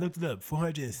 I looked it up.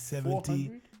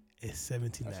 470 is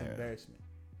 70 That's naira. embarrassment.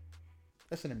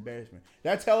 That's an embarrassment.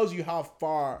 That tells you how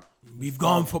far we've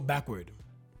gone backward.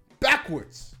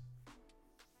 Backwards.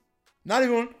 Not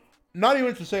even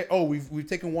to say, oh, we've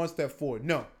taken one step forward.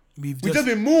 No. We've just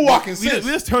been moonwalking since.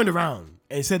 We just turned around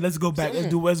and said, let's go back.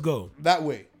 Let's go. That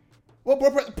way. Well,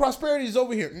 prosperity is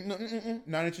over here.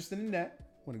 Not interested in that.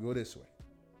 Want to go this way.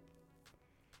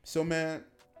 So, man,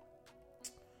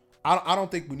 I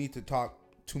don't think we need to talk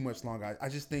too much longer. I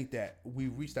just think that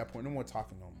we've reached that point. No more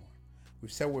talking no more.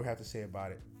 We've said what we have to say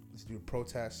about it. Let's do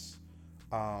protests.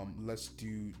 Let's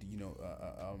do,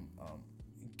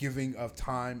 giving of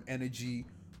time, energy,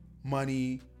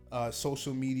 money,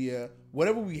 social media,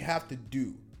 whatever we have to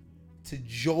do to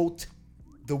jolt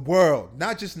the world,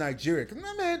 not just Nigeria. Because,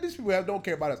 man, these people don't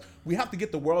care about us. We have to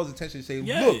get the world's attention and say,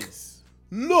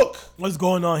 look. What's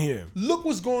going on here? Look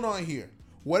what's going on here.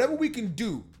 Whatever we can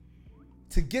do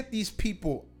to get these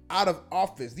people out of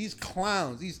office, these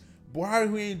clowns, these Buhari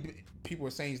who ain't, people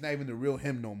are saying he's not even the real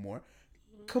him no more.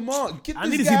 Come on, get this guy. I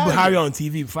need to see Buhari on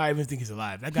TV before I even think he's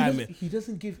alive. That guy, he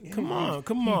doesn't give interviews.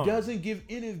 Come on. He doesn't give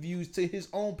interviews to his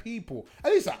own people.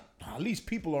 At least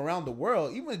people around the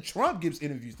world. Even Trump gives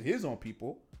interviews to his own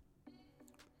people.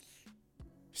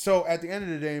 So at the end of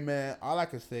the day, man, all I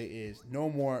can say is no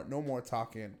more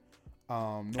talking.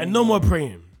 No more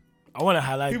praying. I want to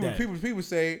highlight that. People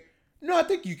say, no, I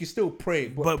think you can still pray,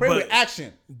 but pray with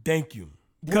action. Thank you.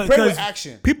 Pray with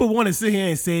action. People want to sit here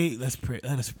and say, let's pray.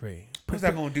 Let us pray. What's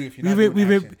that going to do if you're not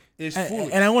doing action? It's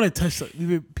foolish. And I want to touch,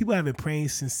 people have been praying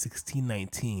since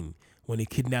 1619 when they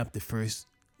kidnapped the first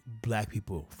black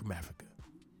people from Africa.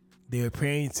 They were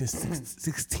praying since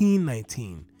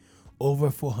 1619,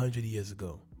 over 400 years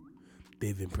ago.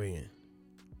 They've been praying.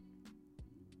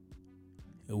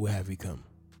 And where have we come?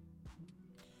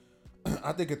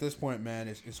 I think at this point, man,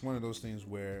 it's one of those things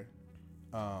where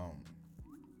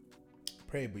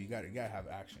pray, but you gotta have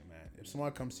action, man. If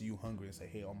someone comes to you hungry and say,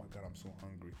 hey, oh my God, I'm so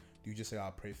hungry, do you just say,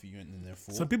 I'll pray for you, and then they're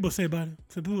full? Some people say about it.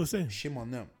 Some people say. Shame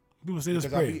on them. People say, let's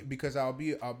pray. Because I'll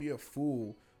be a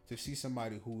fool to see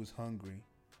somebody who's hungry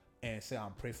and say,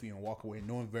 I'll pray for you, and walk away,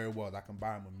 knowing very well that I can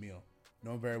buy him a meal.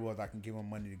 Knowing very well that I can give him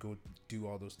money to go do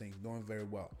all those things. Knowing very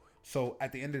well. So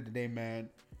at the end of the day, man,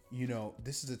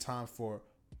 this is a time for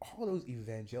all those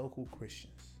evangelical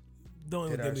Christians.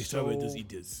 Don't even get me started with those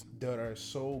idiots that are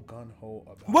so gun ho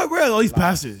about. Where are all these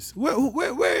pastors? Where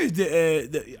is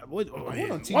what's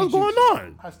going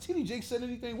on? Has TD Jakes said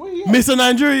anything? Where he at? Mr.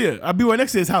 Nigeria, I'll be right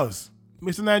next to his house.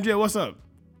 Mr. Nigeria, what's up?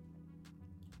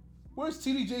 Where's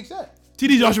TD Jakes at?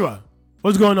 TD Joshua,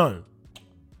 what's going on?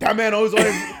 That man always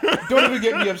don't even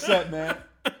get me upset, man.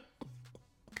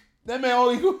 That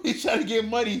man he's trying to get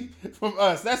money from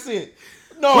us. That's it.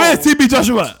 No. Where's TB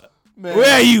Joshua? Man.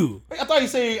 Where are you? I thought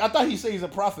he said he's a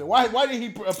prophet. Why did he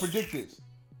predict this?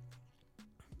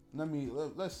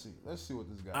 Let's see what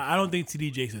this guy. I don't think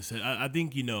TD Jakes has said. I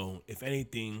think if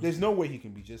anything, there's no way he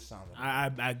can be just sounding.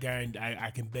 I guarantee.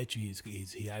 I can bet you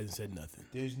he hasn't said nothing.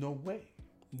 There's no way.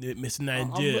 Mr.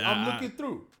 Nigeria, I'm looking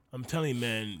through. I'm telling you,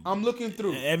 man. I'm looking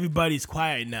through. Everybody's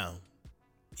quiet now.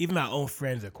 Even my own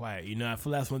friends are quiet. I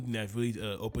feel that's one thing that's really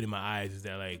opening my eyes is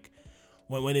that like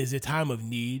when there's a time of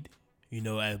need,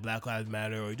 as Black Lives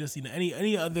Matter or just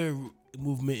any other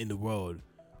movement in the world,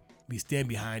 we stand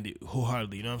behind it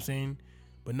wholeheartedly. You know what I'm saying?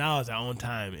 But now it's our own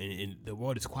time, and the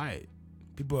world is quiet.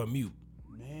 People are mute.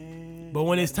 Man. But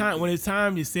when it's time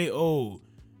to say, "Oh,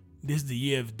 this is the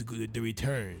year of the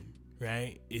return,"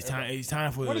 right? It's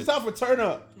time for. When it's time for turn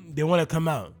up. They want to come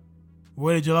out.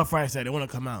 Where the jollof rice at? They want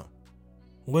to come out.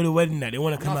 Where the wedding at? They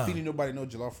want to come out. I'm not feeding nobody no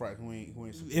jollof rice who ain't.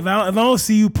 If I don't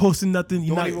see you posting nothing,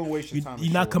 don't even waste your time.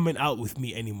 You're not coming out with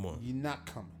me anymore. You're not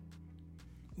coming.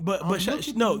 But shout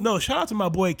out to my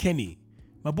boy Kenny.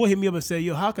 My boy hit me up and said,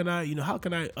 "Yo, how can I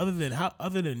other than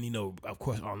of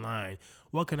course online,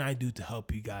 what can I do to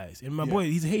help you guys?" And my boy,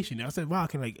 he's a Haitian. I said, "Wow,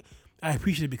 I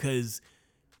appreciate it because."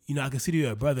 I consider you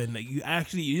a brother, and like you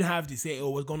didn't have to say, "Oh,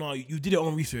 what's going on?" You did your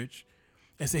own research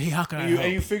and say, "Hey, how can I help?"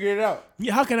 And you figured it out.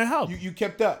 Yeah, how can I help? You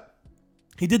kept up.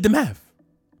 He did the math.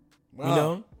 Wow. You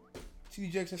know. T.D.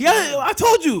 Jakes. Yeah, I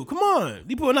told you. Come on,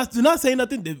 people are do not say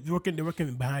nothing. They're working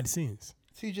behind the scenes.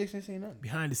 T.D. Jakes ain't saying nothing.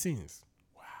 Behind the scenes.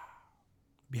 Wow.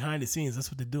 Behind the scenes.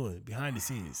 That's what they're doing. Behind the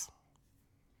scenes.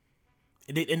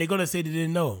 And they're gonna say they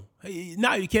didn't know. Hey,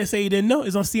 now you can't say you didn't know.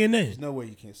 It's on CNN. There's no way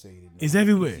you can't say you didn't know. It's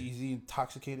everywhere. Is he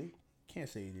intoxicated? Can't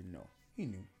say he didn't know. He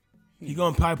knew. He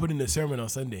gonna probably put in the sermon on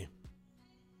Sunday.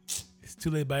 It's too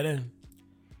late by then.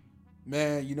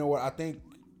 Man, you know what?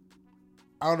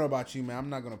 I don't know about you, man. I'm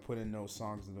not gonna put in no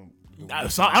songs. My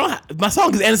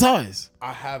song is NSR's.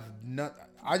 I have not.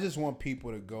 I just want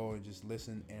people to go and just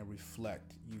listen and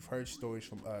reflect. You've heard stories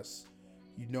from us.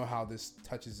 You know how this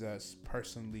touches us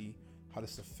personally, how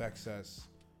this affects us.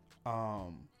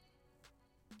 Talk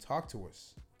to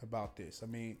us about this. I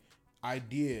mean,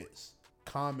 ideas,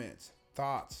 comments,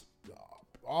 thoughts,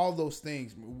 all those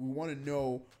things. We want to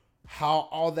know how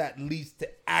all that leads to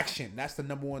action. That's the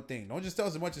number one thing. Don't just tell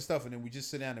us a bunch of stuff and then we just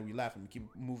sit down and we laugh and we keep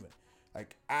moving.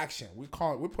 Like action. We're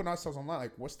putting ourselves online.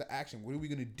 Like, what's the action? What are we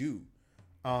gonna do?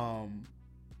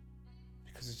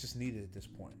 Because it's just needed at this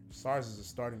point. SARS is a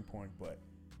starting point, but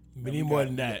we need more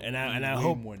than that. And I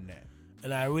hope more than that.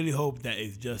 And I really hope that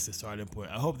it's just a starting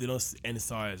point. I hope they don't end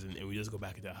SARS and we just go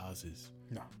back into our houses.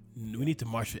 No. We need to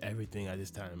march for everything at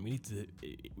this time. We need to,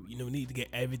 we need to get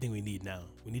everything we need now.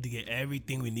 We need to get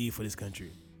everything we need for this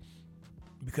country.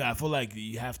 Because I feel like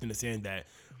you have to understand that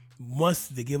once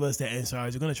they give us that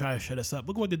SARS, they're gonna try to shut us up.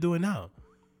 Look what they're doing now.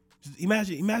 Just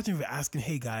imagine if we're asking,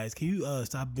 hey guys, can you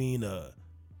stop being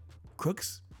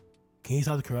crooks? Can you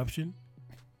stop the corruption?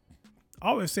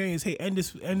 All we're saying is, hey, end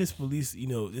this police,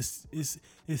 this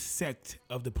sect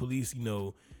of the police,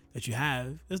 that you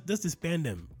have. Let's disband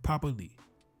them properly.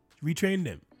 Retrain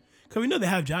them. Because we know they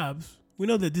have jobs. We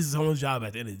know that this is someone's job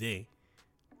at the end of the day.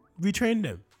 Retrain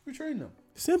them. Retrain them.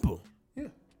 Simple. Yeah.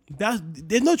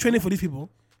 There's no training for these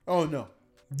people. Oh, no.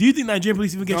 Do you think Nigerian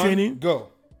police even get training? Go.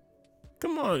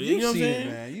 Come on. You've know what I'm seen saying?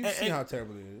 it, man. You've seen how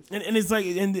terrible it is. And it's like,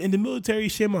 in the military,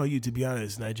 shame on you, to be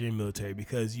honest, Nigerian military,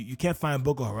 because you can't find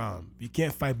Boko Haram. You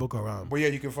can't fight Boko Haram. But yeah,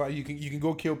 you can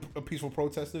go kill peaceful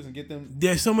protesters and get them.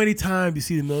 There's so many times you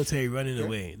see the military running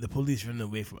away, the police running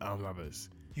away from armed robbers.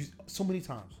 So many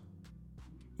times.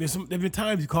 There's been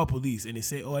times you call police and they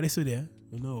say, "Oh, are they still there?"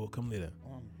 No, we'll come later.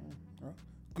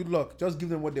 Good luck. Just give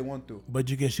them what they want to. But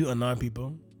you can shoot unarmed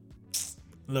people.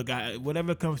 Look,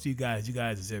 whatever comes to you guys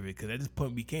deserve it. Because at this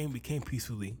point, we came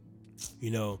peacefully.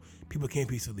 People came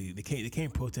peacefully. They came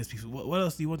protest peacefully. What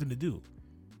else do you want them to do?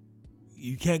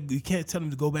 You can't tell them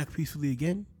to go back peacefully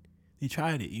again. They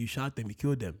tried it. You shot them. You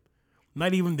killed them.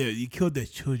 Not even you killed their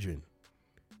children.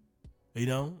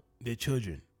 Their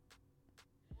children.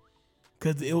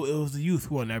 Because it was the youth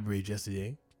who were on that bridge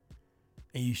yesterday,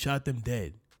 and you shot them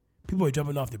dead. People were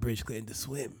jumping off the bridge to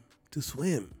swim.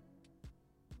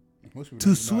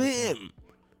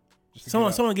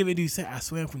 Someone gave it to you. Said, I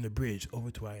swam from the bridge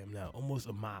over to where I am now, almost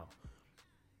a mile.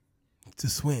 To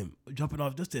swim, jumping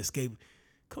off just to escape.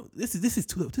 This is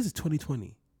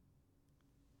 2020.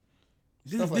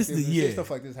 This is the year.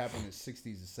 Stuff like this happened in the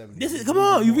 60s and 70s. Come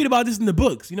on, you read about this in the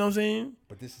books. You know what I'm saying?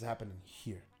 But this is happening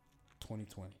here,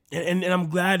 2020. And I'm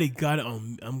glad they got it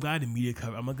on. I'm glad the media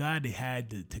covered. I'm glad they had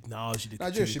the technology to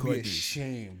record this. Should be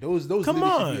ashamed. Those come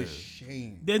on. should be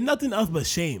ashamed. There's nothing else but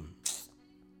shame.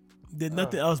 There's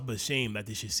nothing else but shame that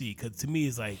they should see. Because to me,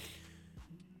 it's like,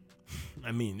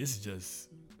 this is just.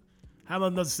 How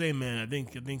about nothing to say, man? I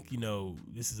think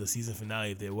this is a season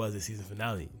finale if there was a season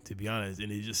finale, to be honest.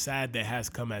 And it's just sad that it has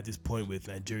come at this point with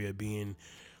Nigeria being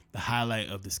the highlight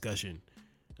of discussion.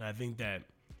 And I think that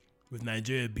with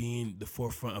Nigeria being the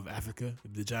forefront of Africa,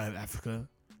 the giant of Africa,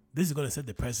 this is going to set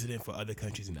the precedent for other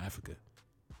countries in Africa.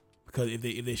 Because if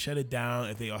they shut it down,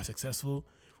 if they are successful,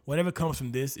 whatever comes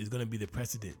from this is going to be the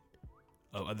precedent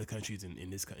of other countries in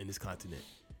this continent.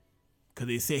 Because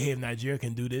they say, hey, if Nigeria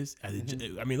can do this,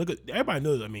 look at everybody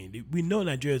knows. We know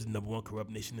Nigeria is the number one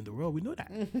corrupt nation in the world. We know that.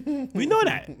 We know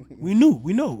that. We know.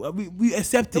 We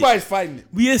accept it. Nobody's fighting it.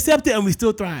 We accept it and we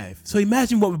still thrive. So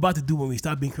imagine what we're about to do when we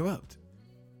stop being corrupt.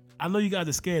 I know you guys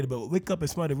are scared, but wake up and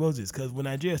smell the roses. Because when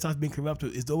Nigeria starts being corrupt,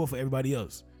 it's over for everybody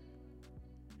else.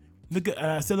 Look at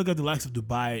the likes of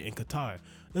Dubai and Qatar.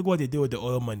 Look what they did with the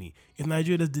oil money. If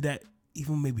Nigeria does do that,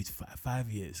 even maybe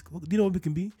 5 years. Do you know what we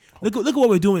can be? Look at what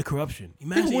we're doing with corruption.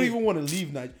 Imagine people won't even want to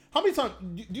leave Nigeria. How many times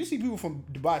do you see people from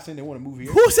Dubai saying they want to move here?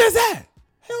 Who says that?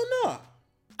 Hell no.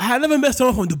 I have never met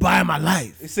someone from Dubai in my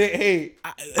life. They say, hey,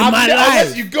 in my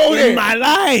life, you go there. In my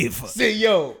life. Say,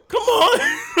 yo, come on.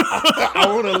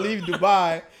 I want to leave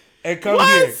Dubai and come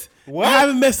here. What? I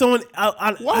haven't met someone.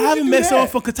 I haven't met someone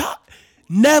from Qatar.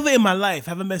 Never in my life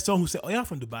have I met someone who said, "Oh, y'all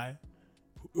from Dubai."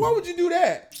 Why would you do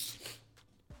that?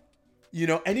 You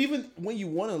know, and even when you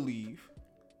want to leave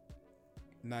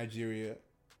Nigeria,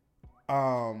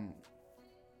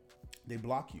 they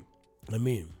block you. I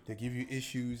mean, they give you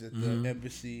issues at the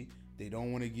embassy. They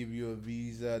don't want to give you a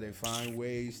visa. They find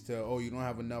ways to, you don't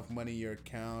have enough money in your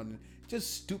account.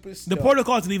 Just stupid stuff. The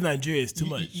protocol to leave Nigeria is too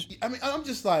much. I mean, I'm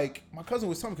just like, my cousin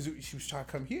was telling me because she was trying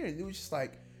to come here, and it was just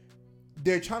like,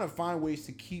 they're trying to find ways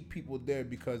to keep people there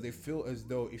because they feel as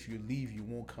though if you leave, you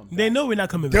won't come back. They know we're not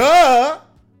coming back.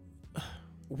 Duh!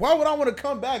 Why would I want to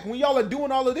come back when y'all are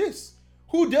doing all of this?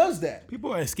 Who does that?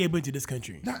 People are escaping to this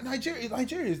country.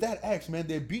 Nigeria is that axe, man.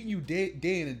 They're beating you day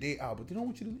in and day out, but they don't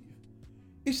want you to leave.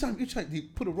 Each time they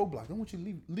put a roadblock. They don't want you to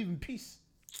leave in peace.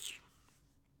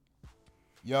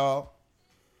 Y'all,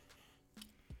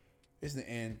 it's the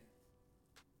end.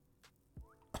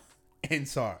 End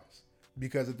SARS.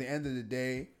 Because at the end of the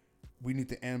day, we need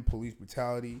to end police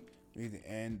brutality. We need to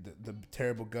end the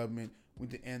terrible government. We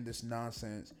need to end this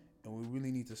nonsense. And we really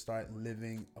need to start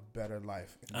living a better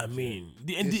life. I mean,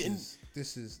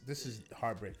 this is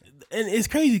heartbreaking. And it's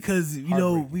crazy because, you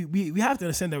know, we have to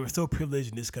understand that we're so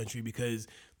privileged in this country because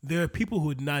there are people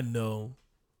who do not know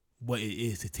what it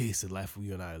is to taste the life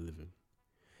you and I are living.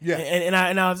 Yeah. And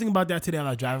I was thinking about that today. I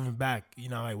was driving back, you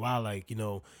know, like, wow, like, you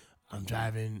know, I'm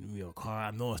driving, you know,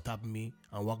 car. No one's stopping me.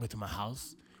 I'm walking to my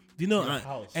house. You know,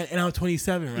 and I'm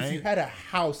 27, right? If you had a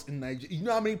house in Nigeria, you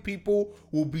know how many people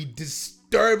will be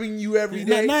disturbing you every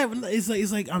day?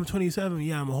 It's like I'm 27.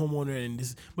 Yeah, I'm a homeowner, and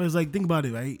this. But it's like, think about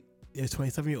it, right? There's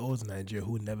 27-year-olds in Nigeria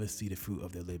who never see the fruit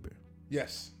of their labor.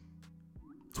 Yes.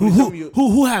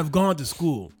 Who have gone to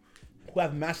school, who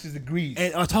have master's degrees,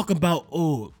 and are talking about,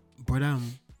 oh, brother,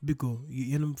 Biko,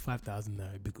 you them 5,000 now,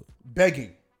 Biko,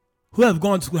 begging. Who have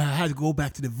gone to school had to go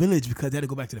back to the village because they had to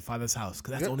go back to the father's house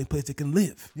because that's the only place they can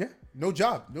live. Yeah, no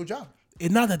job.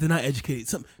 It's not that they're not educated.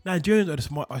 Some Nigerians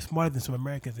are smarter than some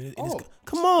Americans.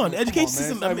 Come on, education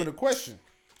system. It's not even a question.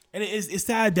 And it's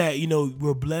sad that, you know,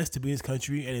 we're blessed to be in this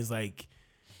country, and it's like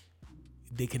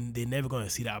they're never going to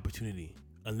see the opportunity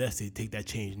unless they take that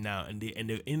change now. And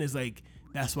it's like,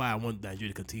 that's why I want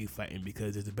Nigeria to continue fighting,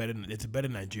 because there's a better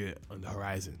Nigeria on the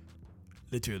horizon.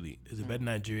 Literally, there's a better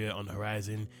Nigeria on the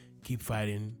horizon. Keep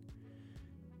fighting,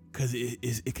 because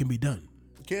it can be done.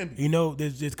 It can be. You know,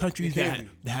 there's countries that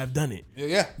have done it.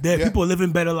 Yeah. There are people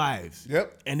living better lives.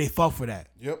 Yep. And they fought for that.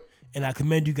 Yep. And I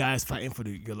commend you guys fighting for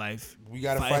your life. We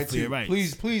gotta fight too.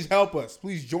 Please help us.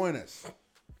 Please join us.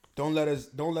 Don't let us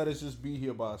just be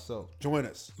here by ourselves. Join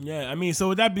us. Yeah, I mean, so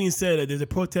with that being said, there's a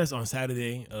protest on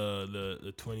Saturday,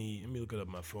 the 20. Let me look it up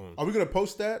on my phone. Are we gonna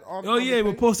post that on? Oh yeah,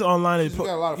 we'll post it online. We got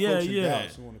a lot of folks in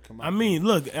Dallas who want to come out. I mean,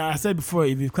 look, I said before,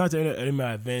 if you've come to any of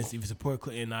my events, if you support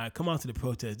Clinton and I, come out to the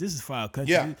protest. This is for our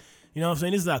country. Yeah. You know what I'm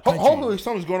saying? This is our country. Hopefully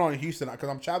something's going on in Houston, because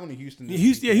I'm traveling to Houston.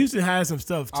 Houston has some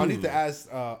stuff too. I need to ask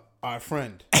our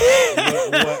friend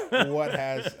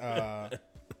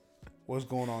what's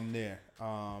going on there.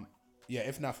 Yeah,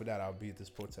 if not for that, I'll be at this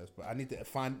protest. But I need to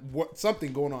find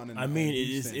something going on.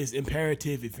 It's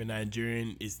imperative if you're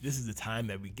Nigerian. This is the time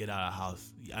that we get out of the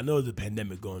house. I know there's a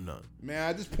pandemic going on.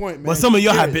 Man, at this point, man. But some of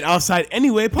y'all have been outside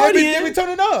anyway, partying. They be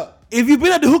turning up. If you've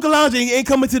been at the hookah lounge and you ain't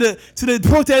coming to the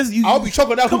protest, I'll be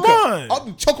choking on that hookah. Come on. I'll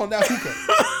be choking on that hookah.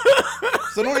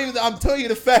 So don't even. I'm telling you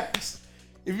the facts.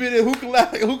 If you're in the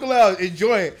hookah lounge,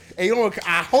 enjoy it. And you don't.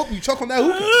 I hope you choke on that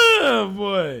hookah. Oh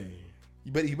boy.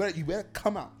 You better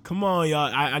come out. Come on,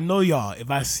 y'all. I know y'all.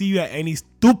 If I see you at any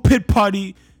stupid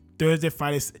party Thursday,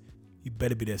 Friday, you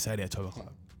better be there Saturday at 12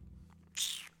 o'clock.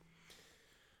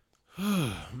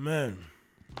 Man.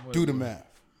 Do the math.